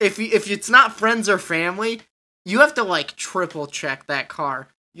 if it's not friends or family, you have to like triple check that car.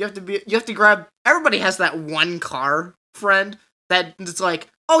 You have to grab. Everybody has that one car friend that it's like,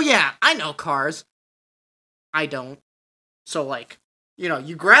 oh yeah, I know cars. I don't. So like, you know,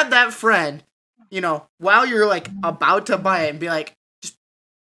 you grab that friend, you know, while you're like about to buy it and be like, just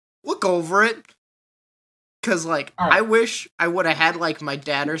look over it. Cause like, All right. I wish I would have had like my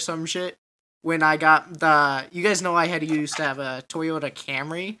dad or some shit when I got you guys know I used to have a Toyota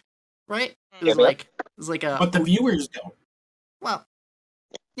Camry, right? It was Yep. like a, But the viewers don't. well,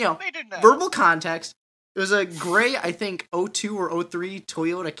 you know, They didn't know. verbal context. It was a gray, I think, 02 or 03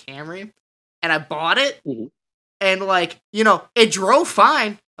 Toyota Camry. And I bought it. Mhm. And, like, you know, it drove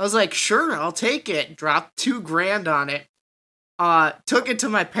fine. I was like, sure, I'll take it. Dropped $2,000 on it. Took it to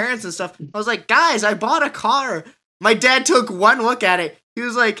my parents and stuff. I was like, guys, I bought a car. My dad took one look at it. He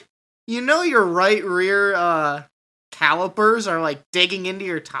was like, you know your right rear calipers are, like, digging into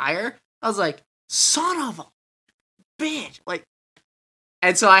your tire? I was like, son of a bitch. Like,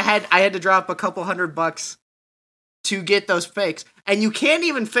 and so I had to drop a couple $100 to get those fixed. And you can't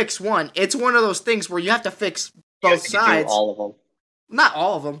even fix one. It's one of those things where you have to fix both You can do sides. all of them. Not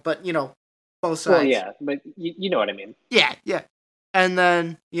all of them, but, you know, both sides. Well, yeah, but you know what I mean. Yeah, yeah. And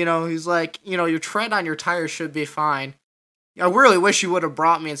then, you know, he's like, you know, your tread on your tires should be fine. I really wish you would have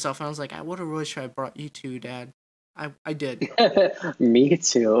brought me and stuff. And I was like, I would have wished I brought you too, Dad. I did. Me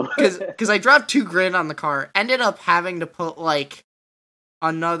too. Because I dropped $2,000 on the car. Ended up having to put, like,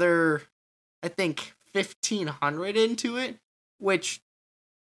 another, I think, $1,500 into it. Which,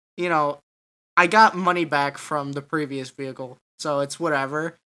 you know, I got money back from the previous vehicle. So it's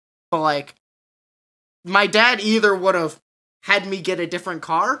whatever. But, like, my dad either would have had me get a different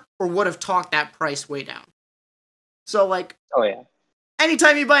car or would have talked that price way down. So, like, Oh yeah.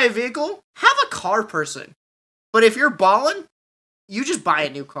 anytime you buy a vehicle, have a car person. But if you're balling, you just buy a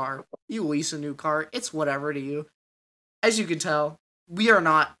new car. You lease a new car. It's whatever to you. As you can tell, we are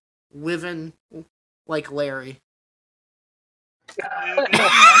not living like Larry.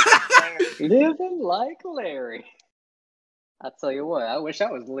 Living like Larry. I'll tell you what, I wish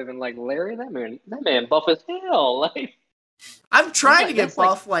I was living like Larry. That man buff as hell. Like, I'm trying to get That's like-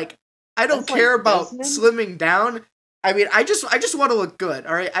 buff. Like, I don't that's like care about Desmond? slimming down. I mean, I just want to look good.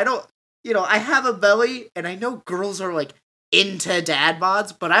 All right, I don't. You know, I have a belly, and I know girls are like into dad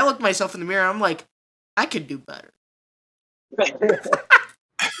bods, but I look myself in the mirror. And I'm like, I could do better.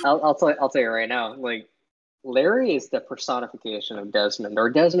 I'll tell you right now. Like, Larry is the personification of Desmond, or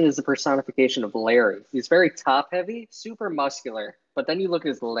Desmond is the personification of Larry. He's very top heavy, super muscular, but then you look at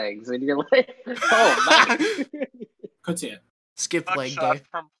his legs, and you're like, oh my. Could see it. Skip leg Mugshot day.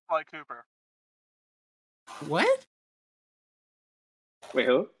 from Sly Cooper. What? Wait,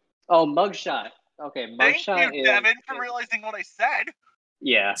 who? Oh, Mugshot. Okay, Thank Mugshot you, is. Devin, for realizing what I said.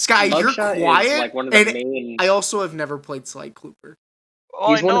 Yeah. Sky, you're Mugshot is quiet, like one of the and main. I also have never played Sly Cooper.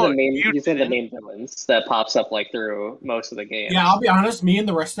 Oh, He's I one of know, the main. you He's one of the didn't. main villains that pops up like through most of the game. Yeah, I'll be honest. Me and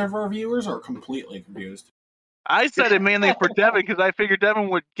the rest of our viewers are completely confused. I said it mainly for Devin because I figured Devin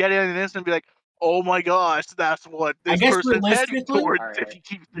would get in this and be like, "Oh my gosh, that's what I this guess person's heading realistically- towards Alright. if he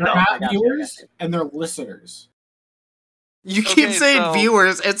keeps They're it up." not I got you, I got viewers, you. and they're listeners. You keep Okay, saying so-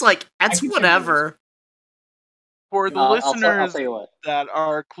 viewers. It's like, that's keep saying whatever. For the I'll listeners tell you what. that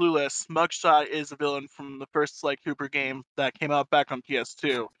are clueless, Mugshot is a villain from the first Sly Cooper game that came out back on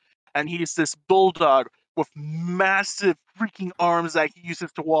PS2, and he's this bulldog with massive freaking arms that he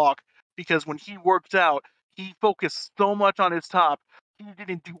uses to walk. Because when he worked out, he focused so much on his top, he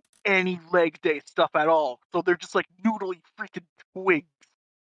didn't do any leg day stuff at all. So they're just like noodly freaking twigs.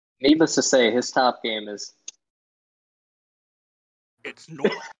 Needless to say, his top game is. It's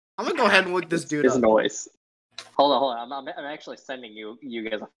normal. I'm gonna go ahead and look this dude His up. noise. Hold on. I'm actually sending you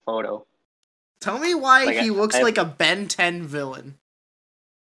guys a photo. Tell me why Like, he looks I- like a Ben 10 villain.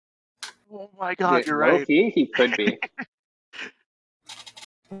 Oh my god, Dude, you're low right. key, he could be.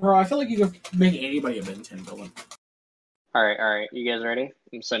 Bro, I feel like you could make anybody a Ben 10 villain. All right. You guys ready?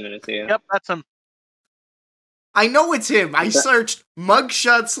 I'm sending it to you. Yep, that's him. I know it's him. I Is that- searched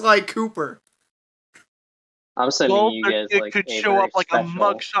mugshots like Cooper. I'm sending Well, you guys it like could a show very up like a special-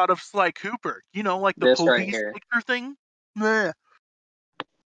 mugshot of Sly Cooper. You know, like the This right police here. picture thing. Meh.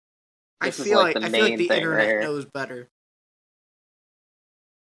 This is I feel like like the the main thing right internet here. knows better.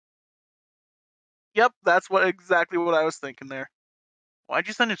 Yep, that's exactly what I was thinking there. Why'd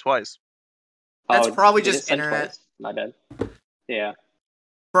you send it twice? That's Oh, probably did it just send internet. twice? My bad. Yeah.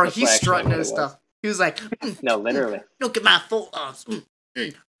 Bro, That's he's actually strutting what his it was. stuff. He was like, No, literally. look at my forearms.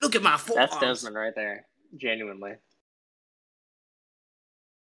 Look at my forearms. That's Desmond right there. Genuinely.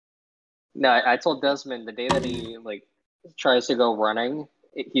 No, I told Desmond the day that he like tries to go running,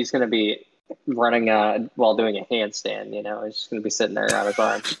 he's gonna be running while doing a handstand. You know, he's just gonna be sitting there on his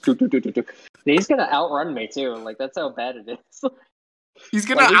arms. He's gonna outrun me too. Like that's how bad it is. He's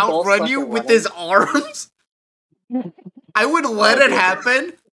gonna Like, we both outrun suck you at with running. his arms? I would let Oh, it dude.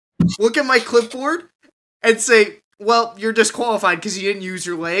 happen, look at my clipboard, and say, well, you're disqualified because you didn't use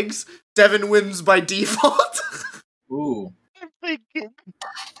your legs. Devin wins by default. Ooh. I'm thinking.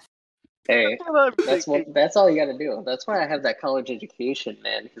 Hey, That's what I'm that's thinking. what. That's all you got to do. That's why I have that college education,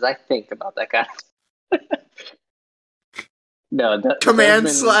 man. Because I think about that kind of. No, Command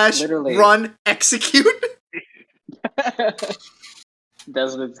Desmond / literally- run execute.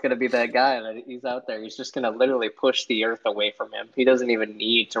 Desmond's gonna be that guy that he's out there. He's just gonna literally push the earth away from him. He doesn't even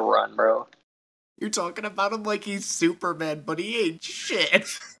need to run, bro. You're talking about him like he's Superman, but he ain't shit.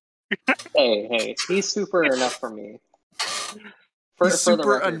 Hey, he's super enough for me. He's The super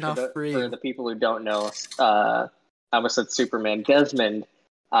record, enough for for you. the people who don't know, I almost said Superman. Desmond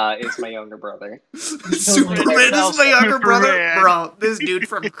is my younger brother. Superman is my younger brother? Superman. Bro, this dude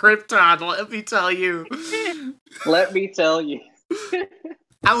from Krypton, let me tell you. Let me tell you.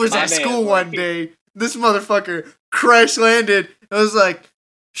 I was My at man, school like- one day. This motherfucker crash landed. I was like,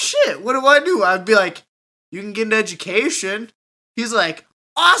 shit, what do I do? I'd be like, you can get an education. He's like,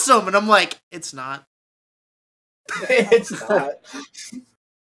 awesome. And I'm like, it's not. It's not.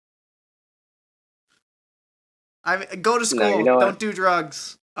 I mean, go to school. No, you know what? Don't do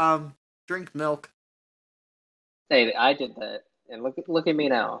drugs. Drink milk. Hey, I did that, and look at me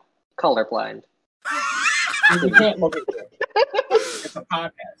now, colorblind. You can't look at it. It's a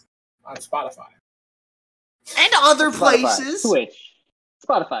podcast on Spotify. And other Spotify, places. Twitch,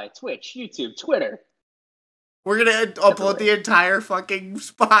 Spotify, Twitch, YouTube, Twitter. We're gonna upload Everywhere. the entire fucking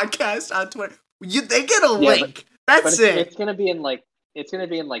podcast on Twitter. They get a Yeah, link. But That's it. it's gonna be in like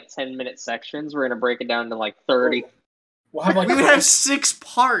 10-minute sections. We're gonna break it down to like 30. We'll have like We would have 6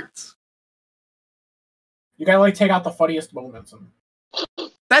 parts. you gotta like take out the funniest moments. And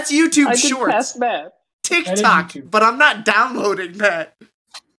That's YouTube I did Shorts. past math. TikTok, YouTube. but I'm not downloading that.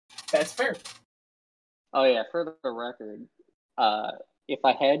 that's fair. Oh yeah, for the record, if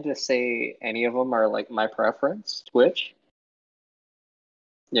I had to say any of them are like my preference, Twitch.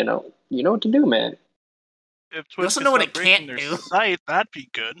 You know what to do, man. If You also Twitch know what could it stop can't breaking do. their site, that'd be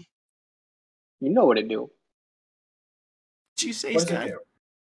good. You know what to do. Did you say, What does Sky? it do?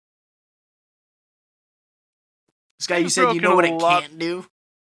 Sky, you They've said you know broken what a it lot. can't do?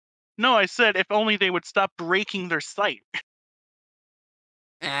 No, I said if only they would stop breaking their site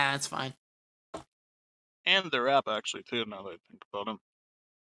That's fine. and their app, actually, too. Now that I think about it.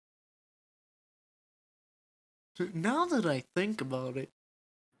 Now that I think about it.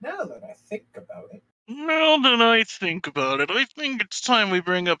 Now that I think about it. Now that I think about it, I think it's time we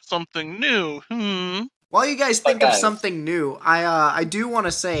bring up something new. While you guys think of guys. something new, I do want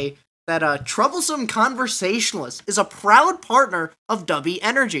to say that Troublesome Conversationalist is a proud partner of W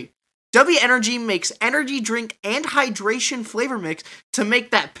Energy. W Energy makes energy drink and hydration flavor mix to make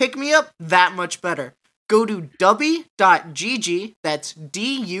that pick-me-up that much better. Go to w.gg, that's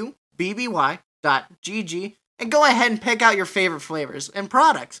DUBBY.gg, and go ahead and pick out your favorite flavors and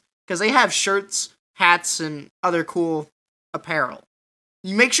products, because they have shirts, hats, and other cool apparel.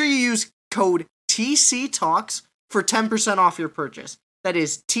 You make sure you use code TCTalks for 10% off your purchase. That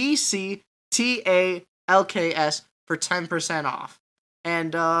is TCTALKS for 10% off.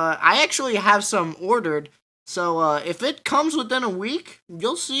 And I actually have some ordered, so if it comes within a week,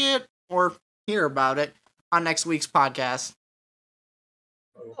 you'll see it or hear about it on next week's podcast.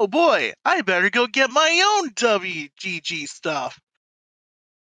 Oh boy, I better go get my own WGG stuff.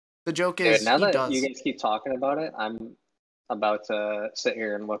 The joke Dude, is, now he that does. you guys keep talking about it, I'm about to sit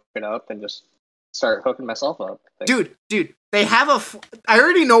here and look it up and just start hooking myself up. Dude, they have I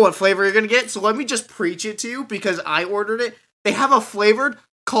already know what flavor you're gonna get, so let me just preach it to you because I ordered it. They have a flavored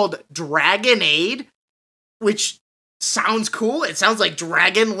called Dragonade, which sounds cool. It sounds like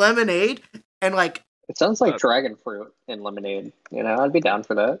dragon lemonade, and like it sounds like dragon fruit and lemonade. You know, I'd be down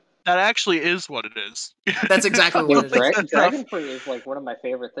for that. That actually is what it is. That's exactly what it is. Dragon fruit is like one of my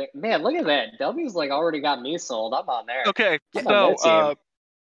favorite things. Man, look at that. W's like already got me sold. I'm on there. Okay, so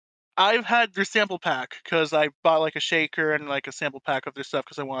I've had their sample pack because I bought like a shaker and like a sample pack of their stuff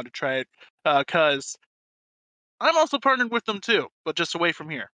because I wanted to try it. Because I'm also partnered with them too, but just away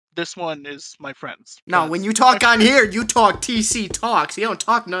from here. This one is my friends. No, when you talk on here, you talk TC Talks. You don't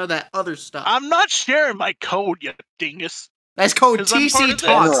talk none of that other stuff. I'm not sharing my code, you dingus. That's code TC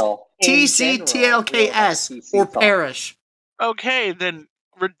Talks. TCTLKS or perish. Okay, then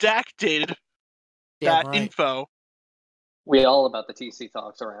redacted that info. We all about the TC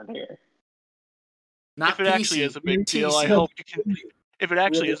Talks around here. Not if it actually is a big deal, I hope you can. If it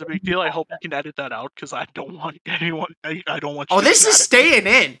actually is a big deal, I hope you can edit that out because I don't want anyone. I don't want. Oh, this is staying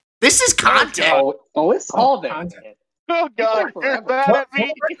in. This is content. Oh, it's all content. Oh God, you're mad at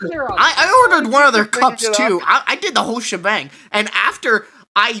me. I ordered one of their cups too. I did the whole shebang, and after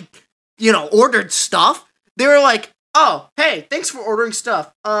I, ordered stuff, they were like, "Oh, hey, thanks for ordering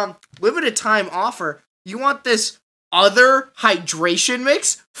stuff. Limited time offer. You want this other hydration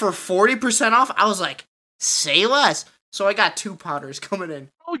mix for 40% off?" I was like, "Say less." So I got 2 powders coming in.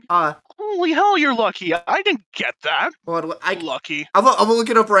 Holy hell, you're lucky. I didn't get that. Lucky. I'm gonna look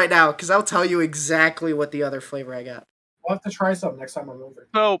it up right now because I'll tell you exactly what the other flavor I got. We'll have to try some next time I'm over.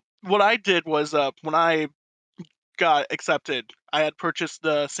 So what I did was when I got accepted, I had purchased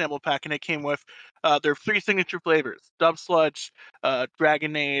the sample pack and it came with their 3 signature flavors: Dub Sludge,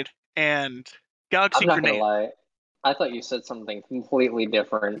 Dragonade, and Galaxy Grenade. I'm not Grenade. gonna lie. I thought you said something completely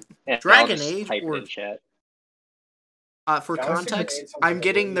different. Dragonade or in chat. For context, I'm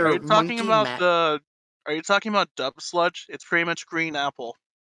getting their monkey mat. Are you talking about Dub Sludge? It's pretty much green apple,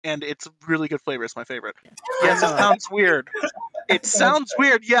 and it's a really good flavor. It's my favorite. Yes, it sounds weird. It sounds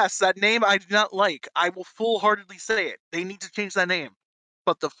weird. Yes, that name I do not like. I will full-heartedly say it. They need to change that name,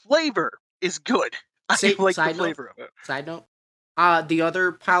 but the flavor is good. I like the flavor of it. Side note. The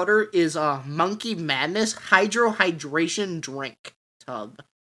other powder is Monkey Madness Hydro Hydration Drink Tub,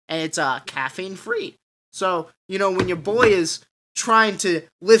 and it's caffeine free. So, when your boy is trying to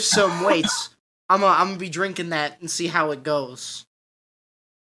lift some weights, I'm gonna be drinking that and see how it goes.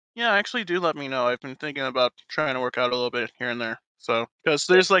 Yeah, actually do let me know. I've been thinking about trying to work out a little bit here and there. So, because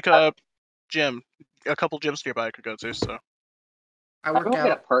there's like a couple gyms nearby I could go to, so. I want to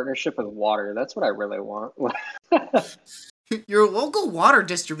get a partnership with water. That's what I really want. Your local water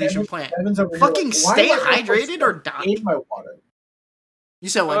distribution plant. Fucking stay hydrated or die. In my water. You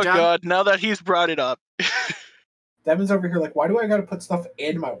said what, John? Oh God, now that he's brought it up. Devin's over here like, why do I gotta put stuff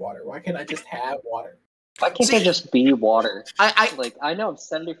in my water? Why can't I just have water? Why can't I just be water? I know I'm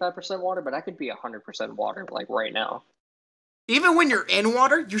 75% water, but I could be 100% water, like, right now. Even when you're in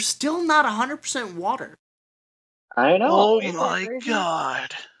water, you're still not 100% water. I know. Oh my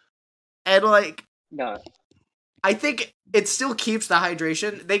God. And, no. I think it still keeps the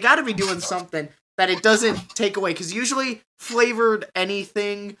hydration. They gotta be doing something that it doesn't take away, because usually flavored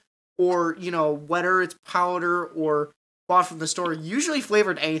anything, or, whether it's powder or bought from the store, usually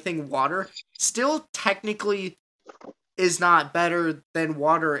flavored anything water still technically is not better than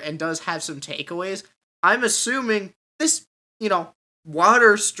water and does have some takeaways. I'm assuming this,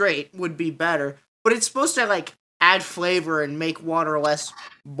 water straight would be better, but it's supposed to, add flavor and make water less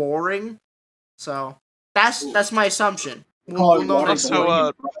boring. So, that's my assumption. We'll know next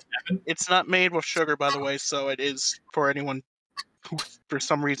week. It's not made with sugar, by the way, so it is for anyone who, for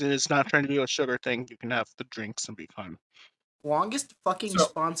some reason, is not trying to do a sugar thing. You can have the drinks and be fun. Longest fucking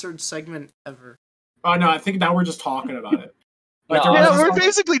sponsored segment ever. Oh, no, I think now we're just talking about it. We're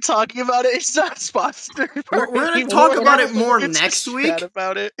basically talking about it. It's not sponsored. We're going to talk about it more next week.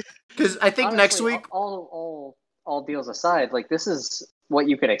 About it. Because I think next week... All deals aside, this is what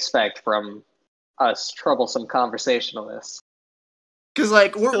you can expect from us troublesome conversationalists. Because,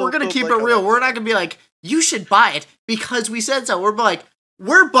 we're going to keep it real. We're not going to be like, you should buy it because we said so. We're like,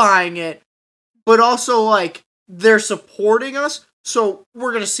 we're buying it, but also, they're supporting us, so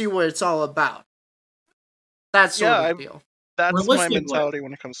we're going to see what it's all about. That's sort of the deal. That's my mentality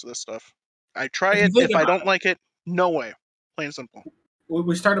when it comes to this stuff. I try it. If I don't like it, no way. Plain and simple.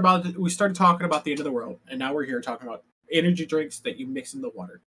 We started talking about the end of the world, and now we're here talking about energy drinks that you mix in the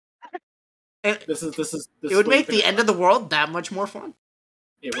water. And this is it would make the end of the world that much more fun.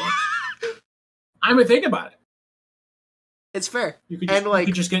 It would. I mean, think about it. It's fair. You could And, like-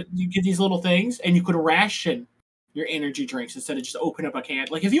 you get these little things, and you could ration your energy drinks instead of just open up a can.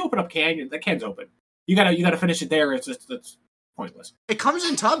 Like if you open up a can, the can's open. You gotta finish it there. It's pointless. It comes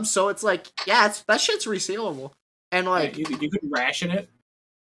in tubs, so it's like, yeah, that shit's resealable. And like, you could ration it.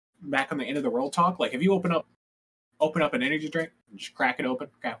 Back on the end of the world talk, like if you open up an energy drink, just crack open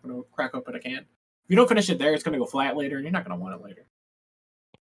a can. If you don't finish it there, it's gonna go flat later, and you're not gonna want it later.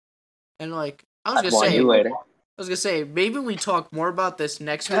 and like, I'd want you later. I was gonna say, maybe we talk more about this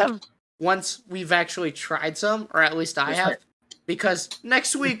next week once we've actually tried some, or at least I That's have, right. because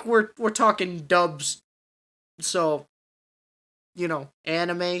next week we're talking dubs, so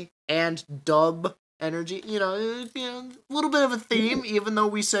anime and dub energy, a little bit of a theme, even though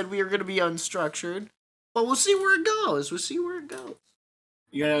we said we were gonna be unstructured, but we'll see where it goes.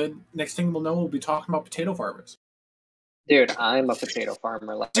 Next thing we'll know, we'll be talking about potato farmers. Dude, I'm a potato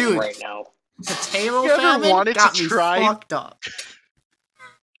farmer like Dude. right now. Potato You ever famine wanted to got me try- fucked up.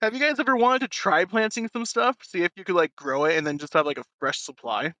 Have you guys ever wanted to try planting some stuff? See if you could like grow it and then just have like a fresh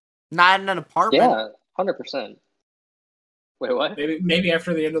supply? Not in an apartment. Yeah, 100%. Wait, what? Maybe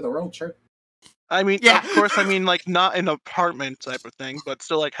after the end of the world, sure. I mean, Yeah. of course, I mean like not an apartment type of thing, but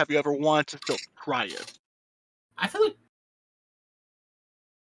still like, have you ever wanted to still try it? I feel like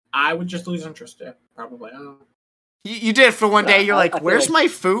I would just lose interest. Yeah, probably. You did for one Nah, day. You're I like, feel "Where's like- my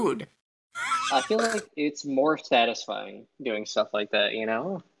food?" I feel like it's more satisfying doing stuff like that,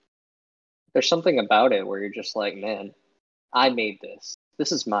 There's something about it where you're just like, man, I made this.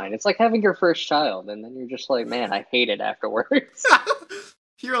 This is mine. It's like having your first child, and then you're just like, man, I hate it afterwards.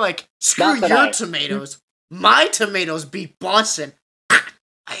 You're like, "Screw Not that your I- tomatoes. My tomatoes be bussin'. I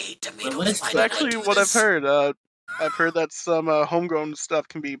hate tomatoes. Well, Why That's did I actually do what I've this?" heard. I've heard that some homegrown stuff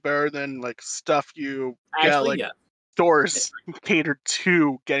can be better than like stuff you get Actually, like yeah, stores catered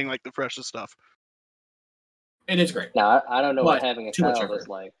to getting like the freshest stuff. it is great. Now, I don't know what But having a too much child is effort.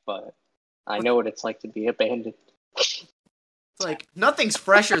 like, but I know what it's like to be abandoned. It's like nothing's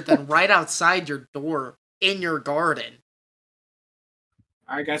fresher than right outside your door in your garden.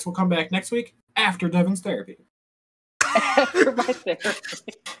 All right, guys, we'll come back next week after Devin's therapy. After my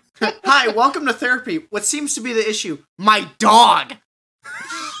therapy. Hi, welcome to therapy. What seems to be the issue? My dog.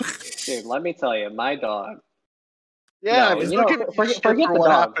 Dude, let me tell you, my dog. Yeah, I No, was you know, looking at forget for the what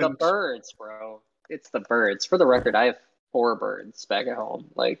dog. The happened. birds, bro. It's the birds. For the record, I have 4 birds back at home.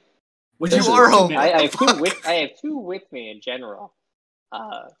 Like, Which You is are too home. many. I have Fuck. I have 2 with me in general.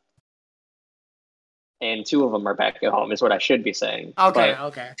 And 2 of them are back at home, is what I should be saying. Okay,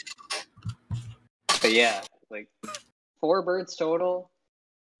 okay. But yeah, like 4 birds total,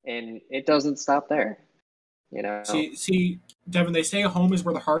 and it doesn't stop there. See, Devin, they say home is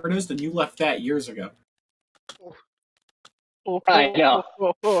where the heart is, and you left that years ago. I know.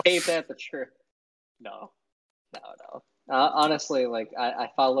 Ain't that the truth? No. Honestly, like I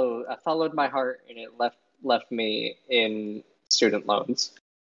followed my heart, and it left me in student loans.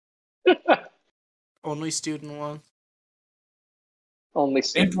 Only student loan. Only And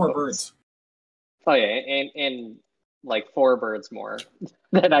student 4 loans. birds. Oh yeah, and like 4 birds more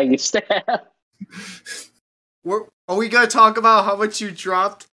than I used to have. Are we gonna talk about how much you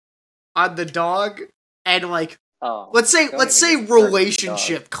dropped on the dog and like Oh, let's say don't even get me started with the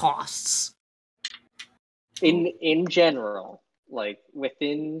relationship costs? in general, like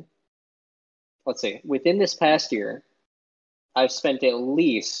within this past year, I've spent at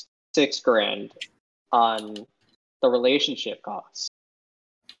least $6,000 on the relationship costs.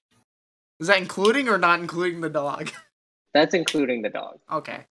 Is that including or not including the dog? That's including the dog.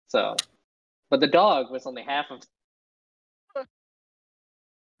 Okay. So, but the dog was only half of.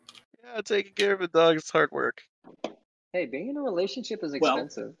 Yeah, taking care of a dog is hard work. Hey, being in a relationship is Well-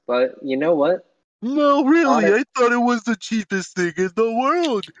 expensive, but you know what? No, really, Honest- I thought it was the cheapest thing in the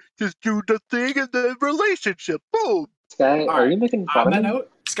world. Just do the thing and then relationship. Boom. Sky, All are right. you making On fun of that me?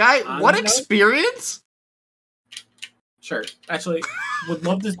 note, Sky, On what that note- experience? sure. Actually, would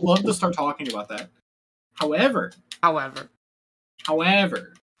love to start talking about that. However, However,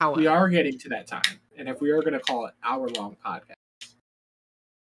 we are getting to that time, and if we are going to call it hour-long podcast,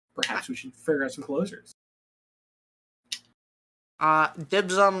 perhaps we should figure out some closers.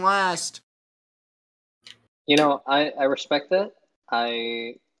 dibs on last. You know, I respect that.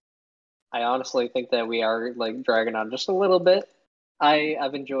 I honestly think that we are like dragging on just a little bit.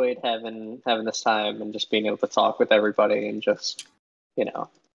 I've enjoyed having this time and just being able to talk with everybody and just Because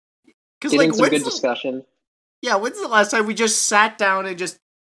getting like, some good discussion. when's the last time we just sat down and just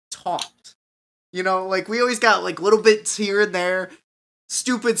talked? Like we always got like little bits here and there,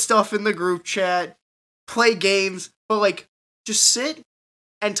 stupid stuff in the group chat, play games, but like just sit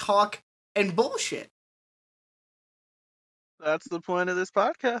and talk and bullshit. That's the point of this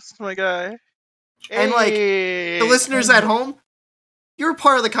podcast, my guy. And, like, the listeners at home, you're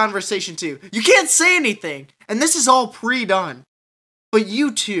part of the conversation too. You can't say anything, and this is all pre-done, but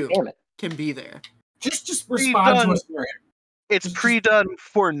you too Damn it. can be there. Just respond to Pre-done. us. It's pre-done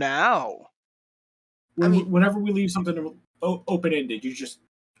for now. I mean- Whenever we leave something open-ended, you just,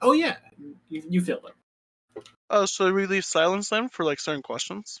 oh yeah, you feel it. Oh, so we leave silence then for like certain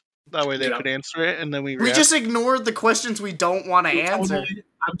questions? That way they Yeah. could answer it, and then we We react. just ignored the questions we don't want to answer.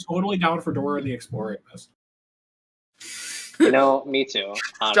 I'm totally down for Dora the Explorer in this. You know, me too,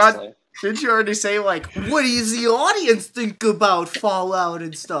 honestly. Didn't you already say, like, what does the audience think about Fallout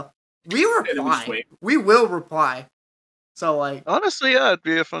and stuff? We then we reply. swing. We will reply. So, like, Honestly, yeah, it'd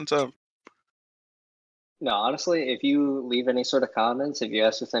be a fun time. No, honestly, if you leave any sort of comments, if you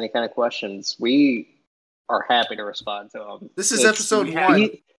ask us any kind of questions, we are happy to respond to them. This is It's- episode we- 1.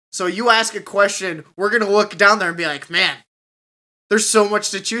 So you ask a question, we're going to look down there and be like, man, there's so much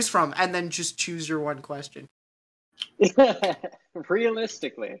to choose from. And then just choose your one question.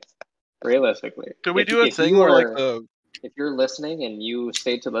 Realistically. Could we If- do a if thing you where are- like the If you're listening and you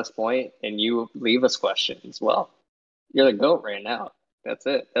stay to this point and you leave us questions, well, you're the GOAT right now. That's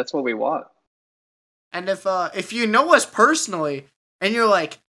it. That's what we want. And if you know us personally and you're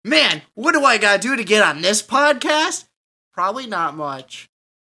like, man, what do I got to do to get on this podcast? Probably not much.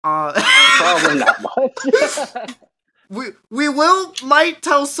 Probably not much. we might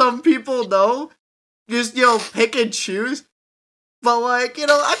tell some people no, just pick and choose. But like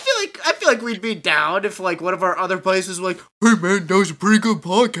I feel like we'd be down if like one of our other places was like, hey man, that was a pretty good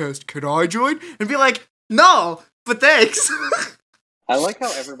podcast. Can I join? And be like, no, but thanks. I like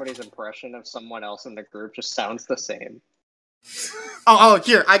how everybody's impression of someone else in the group just sounds the same. Oh,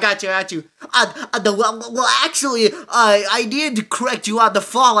 here, I got you. Actually, I needed to correct you on the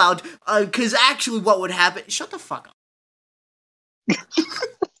Fallout, because actually what would happen... Shut the fuck up.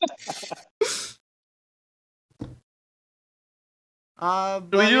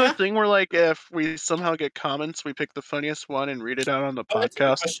 do we but do yeah. a thing where like if we somehow get comments, we pick the funniest one and read it out on the Oh, that's a good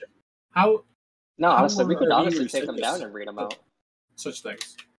podcast? question. How No, How honestly, we were could our honestly viewers take in them this? down and read them out. such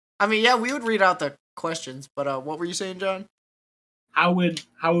things? I mean, yeah, we would read out the questions, but what were you saying, John? How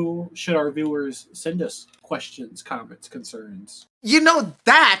should our viewers send us questions, comments, concerns?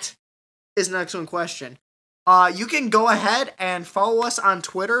 That is an excellent question. You can go ahead and follow us on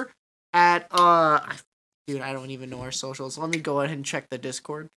Twitter at, dude, I don't even know our socials. Let me go ahead and check the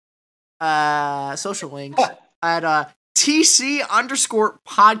Discord. Social links at,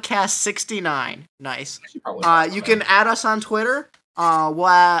 TC_podcast69. Nice. I should probably You can add us on Twitter. We'll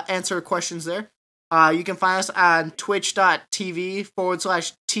answer questions there. You can find us on twitch.tv/TC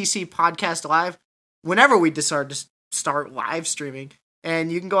Podcast Live whenever we decide to start live streaming. And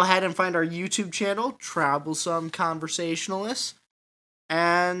you can go ahead and find our YouTube channel, Troublesome Conversationalists.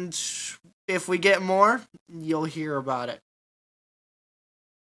 And if we get more, you'll hear about it.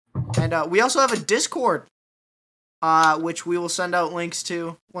 And we also have a Discord, which we will send out links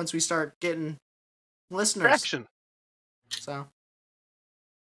to once we start getting listeners. Traction. So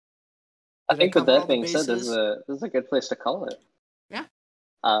I think with cover all that the being said, this bases? is a good place to call it. Yeah.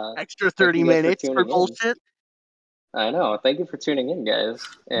 Extra Thank 30 you guys for minutes for tuning in. bullshit. I know. Thank you for tuning in, guys.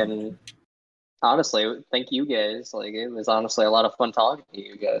 And honestly, thank you guys. Like, it was honestly a lot of fun talking to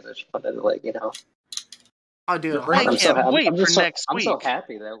you guys. I just wanted to I'll do it. I I can't wait for next I'm so week.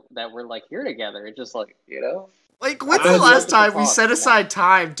 happy that we're like here together. It's just like, Like, when's I the would last love to time we talk, set yeah. aside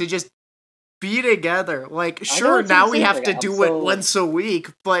time to just be together? Like, sure, what now you're we saying, have like, to I'm do it so- once a week,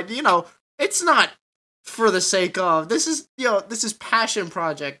 but it's not for the sake of. This is this is passion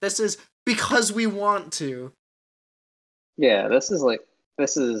project. This is because we want to. yeah, this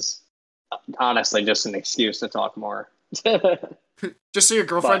is honestly just an excuse to talk more. Just so your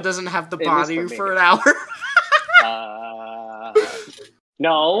girlfriend But doesn't have to it is bother for you me. for an hour.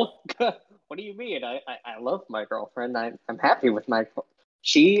 No. What do you mean? I love my girlfriend. I'm happy with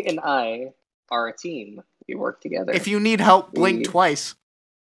she and I are a team. We work together. If you need help, blink We- twice.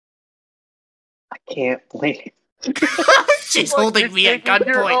 I can't blink. She's Like, holding you're me at digging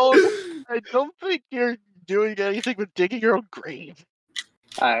your gunpoint. I don't think you're doing anything but digging your own grave.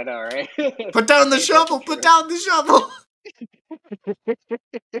 I know, right? Put down the Ain't that shovel. the Put truth? down the shovel.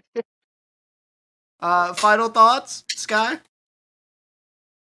 Final thoughts, Sky?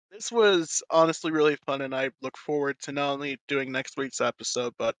 This was honestly really fun, and I look forward to not only doing next week's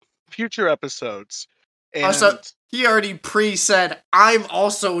episode, but future episodes. And Also, he already said, I'm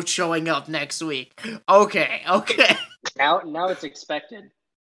also showing up next week. Okay. Now it's expected.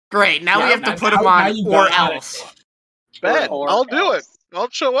 Great. Now we Yeah, have to Now- put him now on you or gotta else. bet, Or I'll do it. else. I'll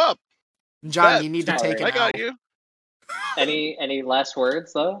show up. John, Bet. you need to All take right. it I got out. you. Any last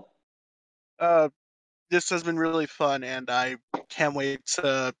words though? This has been really fun, and I can't wait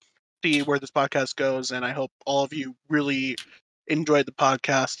to see where this podcast goes. And I hope all of you really enjoyed the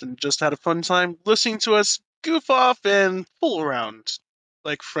podcast and just had a fun time listening to us goof off and fool around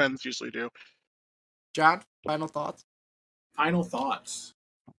like friends usually do. John, final thoughts? Final thoughts.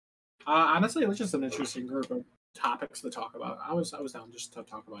 Honestly, it was just an interesting group of topics to talk about. I was down just to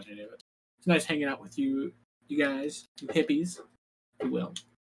talk about any of it. It's nice hanging out with you guys, you hippies, if you will.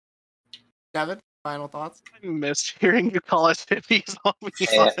 Devin, final thoughts? I missed hearing you call us hippies on me.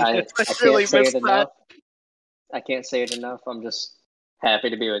 I really can't say missed it that. enough. I can't say it enough. I'm just happy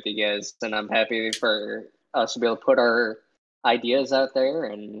to be with you guys, and I'm happy for us to be able to put our ideas out there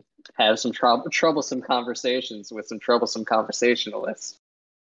and have some troublesome conversations with some troublesome conversationalists.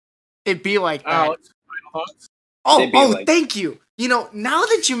 It'd be like that. Alex, final thoughts? Thank you. You know, now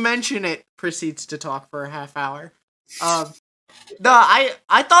that you mention it, proceeds to talk for a half hour. I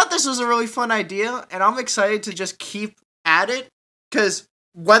thought this was a really fun idea, and I'm excited to just keep at it, because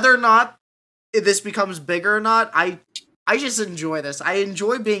whether or not this becomes bigger or not, I just enjoy this. I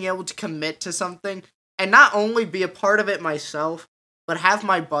enjoy being able to commit to something, and not only be a part of it myself, but have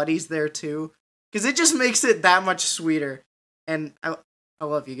my buddies there too, because it just makes it that much sweeter. And I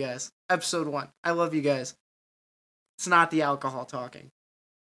love you guys. Episode 1. I love you guys. It's not the alcohol talking.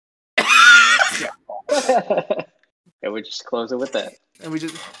 And we just close it with that. And we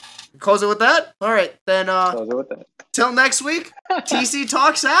just close it with that? Alright, then Close it with that. till next week, TC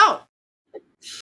Talks out.